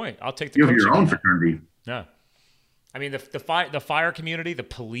a good point. I'll take the you have coaching your own on that. fraternity. Yeah. I mean, the fire community, the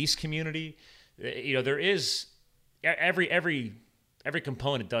police community, there is every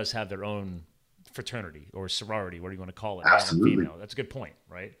component does have their own fraternity or sorority, what do you want to call it? Absolutely. Male and female. That's a good point,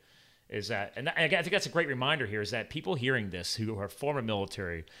 right? Is that, and I think that's a great reminder here, is that people hearing this who are former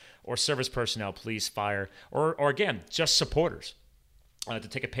military or service personnel, police, fire, or again, just supporters, to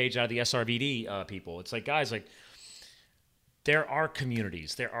take a page out of the SRVD people. It's like, guys, like, there are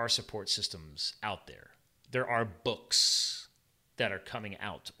communities, there are support systems out there. There are books that are coming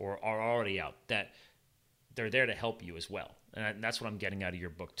out or are already out that they're there to help you as well. And that's what I'm getting out of your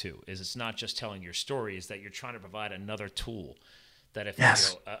book too, is it's not just telling your story, is that you're trying to provide another tool that if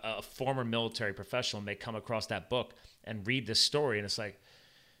Yes. a former military professional may come across that book and read this story and it's like,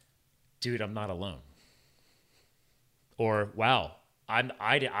 dude, I'm not alone. Or, wow, I'm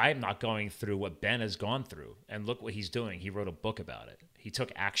not going through what Ben has gone through. And look what he's doing. He wrote a book about it. He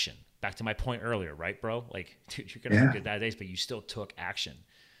took action. Back to my point earlier, right, bro? Like, dude, you're going to have good bad days, but you still took action.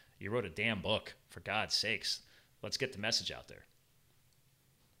 You wrote a damn book, for God's sakes. Let's get the message out there.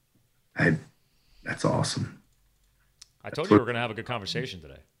 That's awesome. I told you we were going to have a good conversation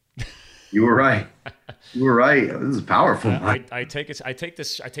today. You were right. You were right. This is powerful. I take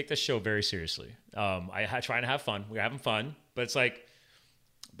this show very seriously. Try and have fun. We're having fun, but it's like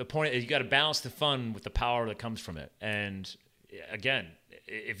the point is you got to balance the fun with the power that comes from it. And again,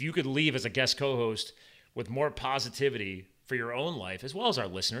 if you could leave as a guest co-host with more positivity for your own life as well as our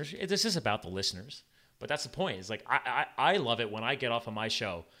listeners, this is about the listeners. But that's the point. It's like I love it when I get off of my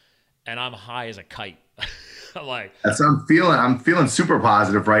show and I'm high as a kite. I'm like, I'm feeling super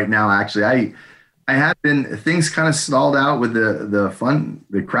positive right now. Actually, I have been, things kind of stalled out with the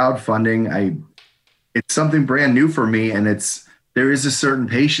crowdfunding. It's something brand new for me, and there is a certain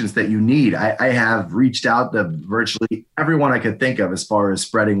patience that you need. I have reached out to virtually everyone I could think of as far as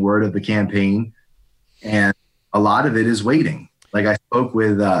spreading word of the campaign, and a lot of it is waiting. Like, I spoke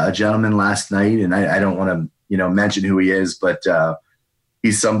with a gentleman last night, and I don't want to mention who he is, but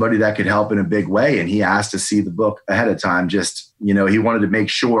he's somebody that could help in a big way. And he asked to see the book ahead of time. Just, he wanted to make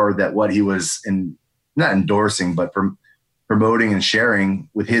sure that what he was not endorsing, but promoting and sharing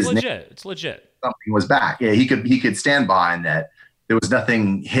with his name. It's legit. Something was back. Yeah, he could stand behind that. There was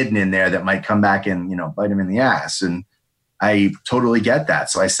nothing hidden in there that might come back and, bite him in the ass. And I totally get that.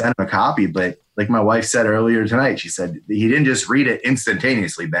 So I sent him a copy, but like my wife said earlier tonight, she said, he didn't just read it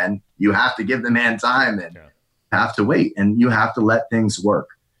instantaneously, Ben. You have to give the man time and have to wait, and you have to let things work.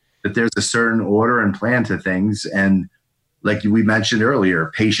 That there's a certain order and plan to things. And like we mentioned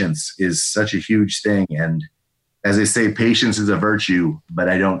earlier, patience is such a huge thing. And as they say, patience is a virtue, but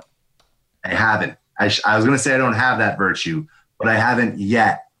I haven't. I was going to say I don't have that virtue, but I haven't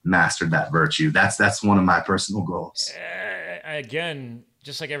yet mastered that virtue. That's one of my personal goals. Again,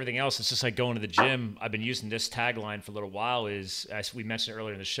 just like everything else, it's just like going to the gym. I've been using this tagline for a little while, is, as we mentioned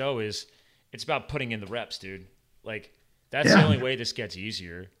earlier in the show, is it's about putting in the reps, dude. Like, that's the only way this gets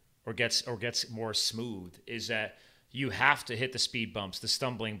easier or gets more smooth, is that you have to hit the speed bumps, the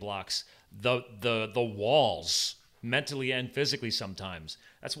stumbling blocks, the walls, mentally and physically sometimes.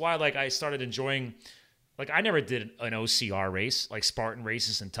 That's why, like, I started enjoying, like, I never did an OCR race, like Spartan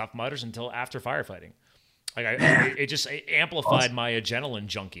races and Tough Mudders, until after firefighting. Like, it amplified my adrenaline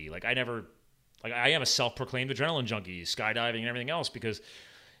junkie. Like, I never Like I am a self-proclaimed adrenaline junkie, skydiving and everything else because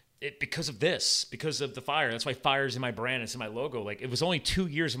of this, because of the fire. That's why fire is in my brand. It's in my logo. Like it was only 2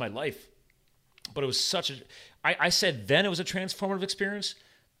 years of my life, but it was I said then it was a transformative experience,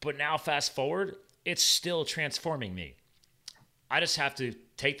 but now fast forward, it's still transforming me. I just have to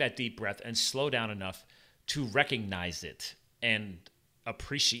take that deep breath and slow down enough to recognize it and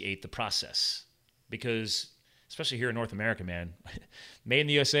appreciate the process. Because especially here in North America, man, made in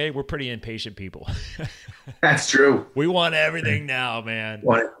the USA, we're pretty impatient people. That's true. We want everything now, man.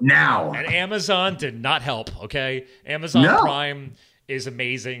 Want it now. And Amazon did not help, okay? Amazon Prime is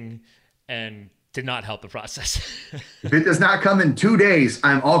amazing and did not help the process. If it does not come in 2 days,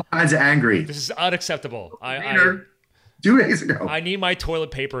 I'm all kinds of angry. This is unacceptable. 2 days ago. I need my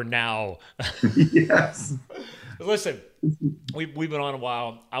toilet paper now. Yes. Listen, we've been on a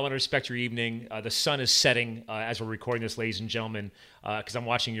while. I want to respect your evening. The sun is setting as we're recording this, ladies and gentlemen, because I'm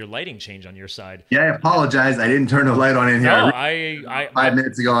watching your lighting change on your side. Yeah, I apologize. I didn't turn the light on in here. No, 5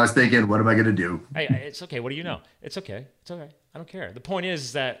 minutes ago, I was thinking, what am I going to do? Hey, it's okay. What do you know? It's okay. It's okay. I don't care. The point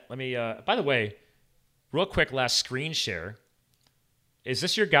is that, let me, by the way, real quick, last screen share. Is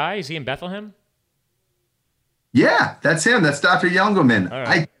this your guy? Is he in Bethlehem? Yeah, that's him. That's Dr. Youngelman. All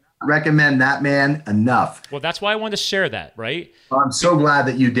right. I recommend that man enough. Well, that's why I wanted to share that, right? I'm so glad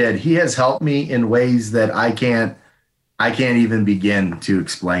that you did. He has helped me in ways that I can't even begin to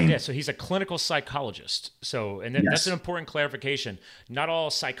explain. Yeah, so he's a clinical psychologist. So, and that's an important clarification. Not all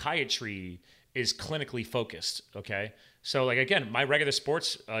psychiatry is clinically focused, okay? So, like, again, my regular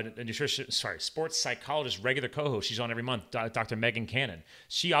sports psychologist, regular co-host, she's on every month, Dr. Megan Cannon.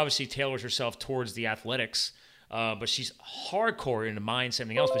 She obviously tailors herself towards the athletics, but she's hardcore into mind,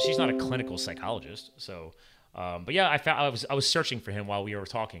 something else, but she's not a clinical psychologist. So, but yeah, I was searching for him while we were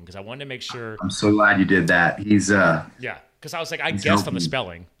talking because I wanted to make sure. I'm so glad you did that. He's yeah, because I was like, I guessed on the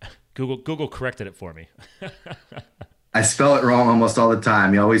spelling. Google corrected it for me. I spell it wrong almost all the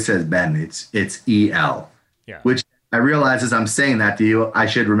time. He always says Ben. It's E-L. Yeah. Which I realize as I'm saying that to you, I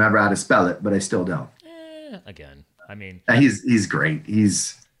should remember how to spell it, but I still don't. Again, I mean, he's great.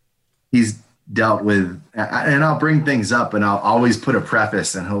 He's dealt with, and I'll bring things up, and I'll always put a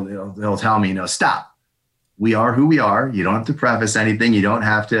preface, and he'll tell me, stop. We are who we are. You don't have to preface anything. You don't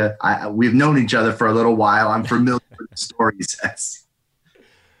have to. We've known each other for a little while. I'm familiar with the story he says,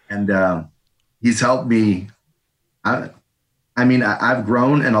 and he's helped me. I've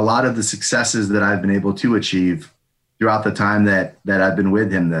grown, and a lot of the successes that I've been able to achieve throughout the time that I've been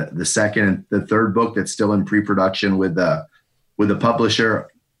with him, the second and the third book that's still in pre-production with the publisher,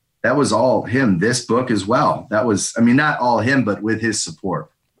 that was all him. This book as well. That was, not all him, but with his support.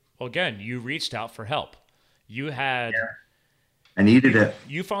 Well, again, you reached out for help. You had, I needed it.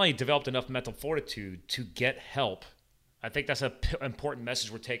 You finally developed enough mental fortitude to get help. I think that's an important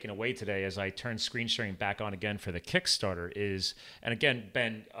message we're taking away today as I turn screen sharing back on again for the Kickstarter is, and again,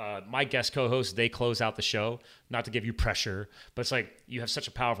 Ben, my guest co-hosts, they close out the show, not to give you pressure, but it's like you have such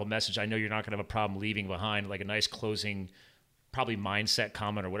a powerful message. I know you're not going to have a problem leaving behind like a nice closing, probably mindset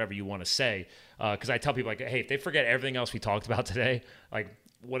comment or whatever you want to say. Because I tell people like, hey, if they forget everything else we talked about today, like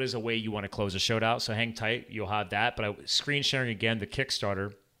what is a way you want to close a show out? So hang tight, you'll have that. But screen sharing again, the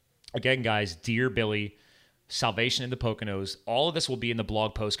Kickstarter. Again, guys, Dear Billy, Salvation in the Poconos. All of this will be in the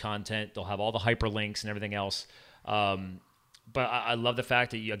blog post content. They'll have all the hyperlinks and everything else. But I love the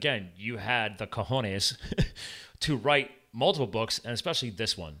fact that, you had the cojones to write multiple books, and especially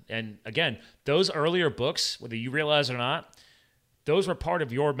this one. And again, those earlier books, whether you realize it or not, those were part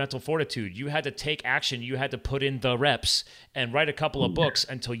of your mental fortitude. You had to take action. You had to put in the reps and write a couple of books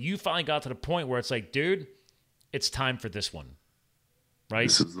until you finally got to the point where it's like, dude, it's time for this one. Right?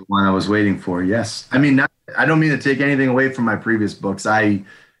 This is the one I was waiting for. Yes. I don't mean to take anything away from my previous books.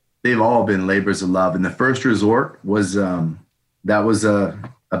 They've all been labors of love. And The First Resort was, that was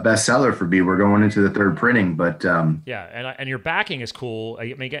a bestseller for me. We're going into the third printing, but yeah. And your backing is cool.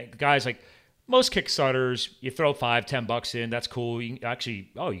 I mean, guys, like most Kickstarters, you throw $5-10 in. That's cool. You actually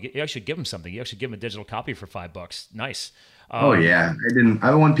give them something. You actually give them a digital copy for $5. Nice. Yeah.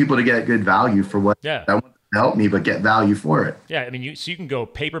 I want people to get good value for what I want to help me, but get value for it. Yeah, I mean, you can go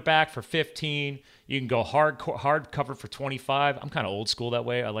paperback for $15. You can go hardcover for $25. I'm kind of old school that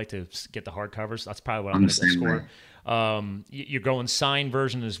way. I like to get the hardcovers. That's probably what I'm going to score. You're going signed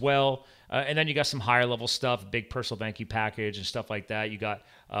version as well, and then you got some higher level stuff, big personal thank you package and stuff like that. You got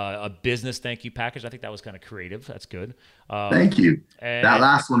a business thank you package. I think that was kind of creative. That's good. Thank you. That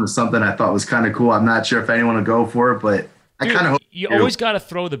last one was something I thought was kind of cool. I'm not sure if anyone will go for it, but I kind of hope you always got to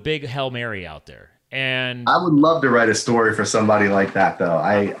throw the big Hail Mary out there. And I would love to write a story for somebody like that, though.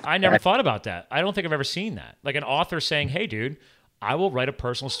 I never thought about that. I don't think I've ever seen that. Like an author saying, hey, dude, I will write a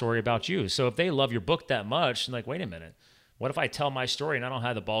personal story about you. So if they love your book that much, and like, wait a minute, what if I tell my story and I don't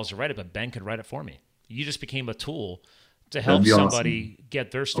have the balls to write it, but Ben could write it for me? You just became a tool to help somebody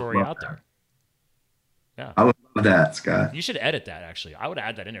get their story out there. Yeah. I would love that, Scott. You should edit that, actually. I would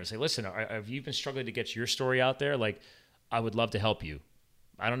add that in there. Say, listen, have you been struggling to get your story out there? Like, I would love to help you.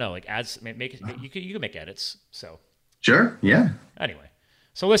 I don't know, like ads, make it, you can make edits. So sure, yeah. Anyway,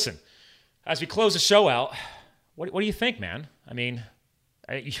 so listen, as we close the show out, what do you think, man? I mean,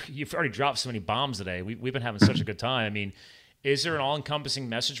 you've already dropped so many bombs today. We've been having such a good time. I mean, is there an all-encompassing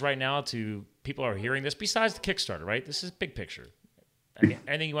message right now to people who are hearing this besides the Kickstarter, right? This is big picture.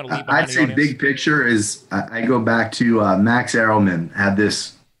 Anything you want to leave behind? I'd say big picture is, I go back to Max Ehrelman had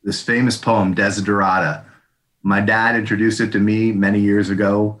this famous poem, Desiderata. My dad introduced it to me many years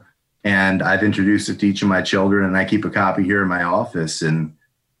ago, and I've introduced it to each of my children, and I keep a copy here in my office. And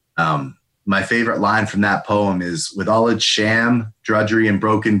my favorite line from that poem is, with all its sham, drudgery, and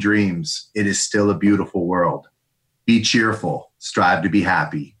broken dreams, it is still a beautiful world. Be cheerful, strive to be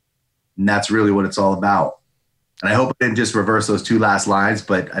happy. And that's really what it's all about. And I hope I didn't just reverse those two last lines,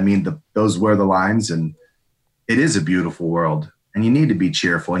 but I mean, those were the lines, and it is a beautiful world, and you need to be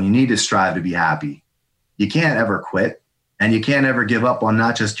cheerful, and you need to strive to be happy. You can't ever quit, and you can't ever give up on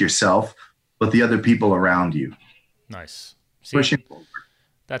not just yourself, but the other people around you. Nice. Pushing forward.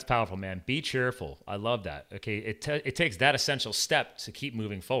 That's powerful, man. Be cheerful. I love that. Okay, it takes that essential step to keep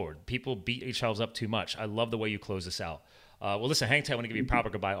moving forward. People beat each other up too much. I love the way you close this out. Well, listen, hang tight. I want to give you a proper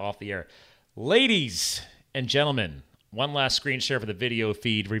goodbye off the air. Ladies and gentlemen, one last screen share for the video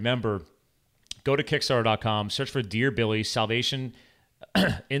feed. Remember, go to Kickstarter.com, search for Dear Billy, Salvation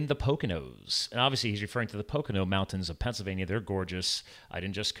in the Poconos. And obviously he's referring to the Pocono Mountains of Pennsylvania. They're gorgeous. I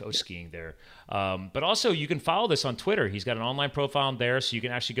didn't just go skiing there. But also you can follow this on Twitter. He's got an online profile there, so you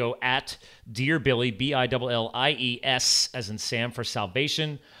can actually go at Dear Billy, BILLIES, as in Sam for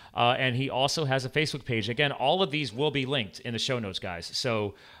Salvation. And he also has a Facebook page. Again, all of these will be linked in the show notes, guys.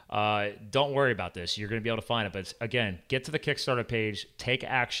 So don't worry about this. You're going to be able to find it. But again, get to the Kickstarter page, take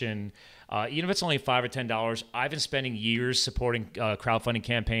action. Even if it's only $5 or $10, I've been spending years supporting crowdfunding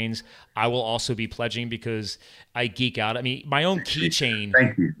campaigns. I will also be pledging because I geek out. I mean, my own keychain.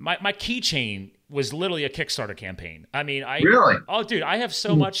 Thank you. My keychain was literally a Kickstarter campaign. I mean, really? Oh, dude, I have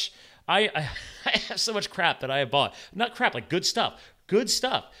so much. I have so much crap that I have bought. Not crap, like good stuff. Good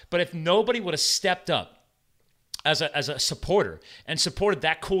stuff. But if nobody would have stepped up as a supporter and supported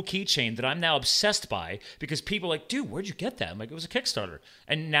that cool keychain that I'm now obsessed by, because people are like, dude, where'd you get that? I'm like, it was a Kickstarter.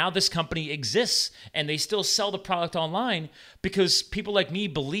 And now this company exists and they still sell the product online because people like me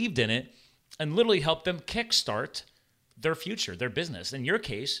believed in it and literally helped them kickstart their future, their business. In your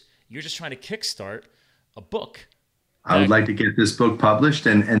case, you're just trying to kickstart a book. I would like to get this book published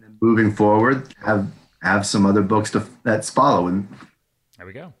and moving forward, have some other books that follow. And there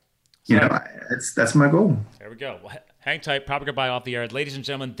we go. So, that's my goal. There we go. Well, hang tight. Proper goodbye off the air. Ladies and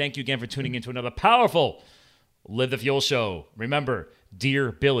gentlemen, thank you again for tuning into another powerful Live the Fuel show. Remember,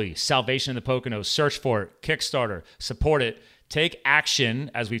 Dear Billy, Salvation in the Poconos. Search for it. Kickstarter. Support it. Take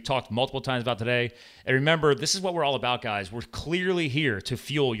action, as we've talked multiple times about today. And remember, this is what we're all about, guys. We're clearly here to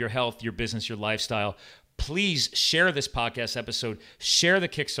fuel your health, your business, your lifestyle. Please share this podcast episode, share the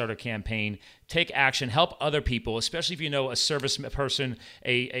Kickstarter campaign, take action, help other people, especially if you know a service person,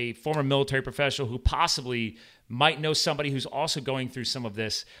 a former military professional who possibly might know somebody who's also going through some of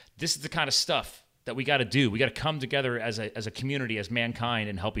this. This is the kind of stuff that we got to do. We got to come together as a community, as mankind,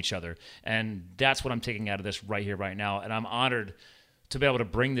 and help each other. And that's what I'm taking out of this right here, right now. And I'm honored to be able to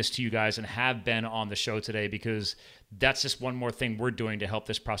bring this to you guys and have been on the show today, because that's just one more thing we're doing to help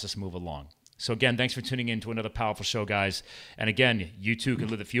this process move along. So again, thanks for tuning in to another powerful show, guys. And again, you too can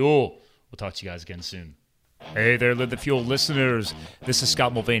live the fuel. We'll talk to you guys again soon. Hey there, Live the Fuel listeners. This is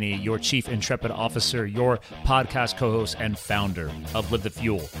Scott Mulvaney, your Chief Intrepid Officer, your podcast co-host and founder of Live the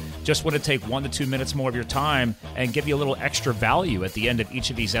Fuel. Just want to take 1 to 2 minutes more of your time and give you a little extra value at the end of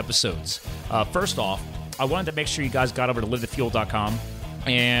each of these episodes. First off, I wanted to make sure you guys got over to livethefuel.com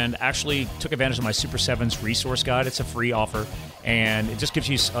and actually took advantage of my Super 7s resource guide. It's a free offer, and it just gives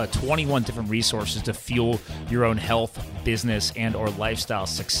you 21 different resources to fuel your own health, business, and or lifestyle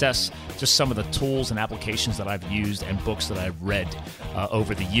success. Just some of the tools and applications that I've used and books that I've read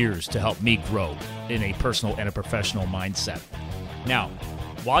over the years to help me grow in a personal and a professional mindset. Now,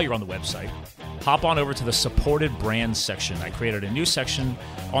 while you're on the website, hop on over to the supported brands section. I created a new section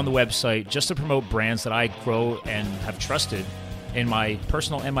on the website just to promote brands that I grow and have trusted in my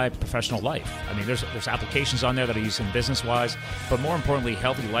personal and my professional life. I mean, there's applications on there that I use in business-wise, but more importantly,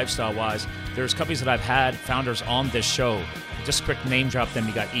 healthy lifestyle-wise. There's companies that I've had founders on this show. Just quick name drop them.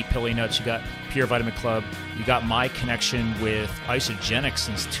 You got Eat Pilly Nuts, you got Pure Vitamin Club, you got my connection with Isogenics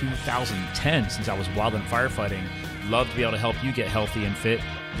since 2010, since I was wildland firefighting. Love to be able to help you get healthy and fit,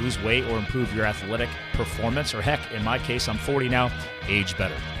 lose weight, or improve your athletic performance, or heck, in my case, I'm 40 now, age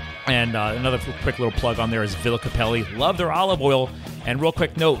better. And another quick little plug on there is Villa Capelli. Love their olive oil. And real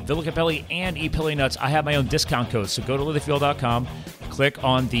quick note, Villa Capelli and Eat Pilly Nuts, I have my own discount code. So go to livethefuel.com, click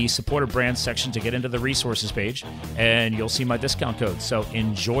on the supported brands section to get into the resources page, and you'll see my discount code. So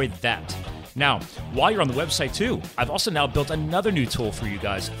enjoy that. Now, while you're on the website too, I've also now built another new tool for you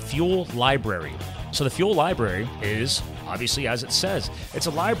guys, Fuel Library. So the Fuel Library is, obviously, as it says, it's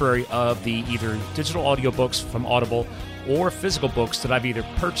a library of the either digital audiobooks from Audible or physical books that I've either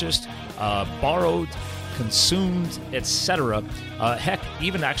purchased, borrowed, consumed, etc. Heck,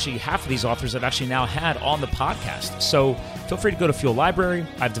 even actually half of these authors I've actually now had on the podcast. So feel free to go to Fuel Library.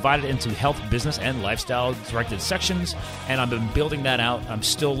 I've divided it into health, business, and lifestyle directed sections, and I've been building that out. I'm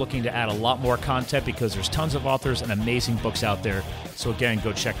still looking to add a lot more content because there's tons of authors and amazing books out there. So again,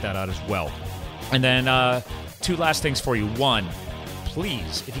 go check that out as well. And then two last things for you. One,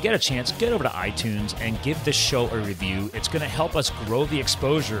 please, if you get a chance, get over to iTunes and give this show a review. It's going to help us grow the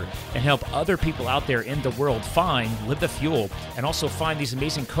exposure and help other people out there in the world find Live the Fuel, and also find these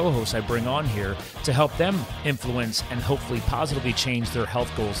amazing co-hosts I bring on here to help them influence and hopefully positively change their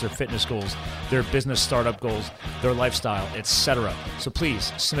health goals, their fitness goals, their business startup goals, their lifestyle, etc. So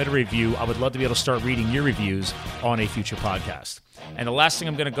please submit a review. I would love to be able to start reading your reviews on a future podcast. And the last thing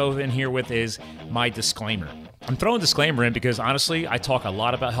I'm going to go in here with is my disclaimer. I'm throwing a disclaimer in because, honestly, I talk a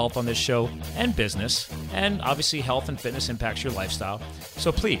lot about health on this show and business, and obviously health and fitness impacts your lifestyle.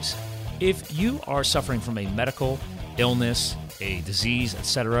 So please, if you are suffering from a medical illness, a disease,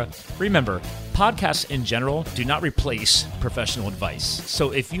 etc., remember, podcasts in general do not replace professional advice.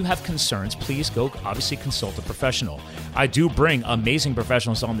 So if you have concerns, please go obviously consult a professional. I do bring amazing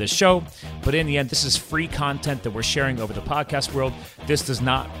professionals on this show, but in the end, this is free content that we're sharing over the podcast world. This does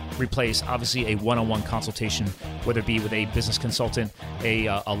not replace, obviously, a one-on-one consultation, whether it be with a business consultant, a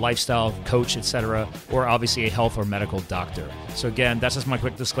lifestyle coach, etc., or obviously a health or medical doctor. So again, that's just my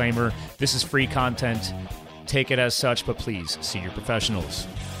quick disclaimer. This is free content. Take it as such, but please see your professionals.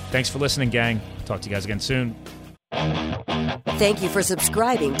 Thanks for listening, gang. Talk to you guys again soon. Thank you for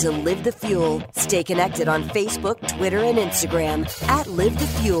subscribing to Live the Fuel. Stay connected on Facebook, Twitter, and Instagram at Live the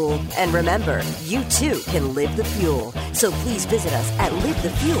Fuel. And remember, you too can live the fuel. So please visit us at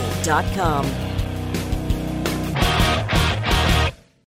livethefuel.com.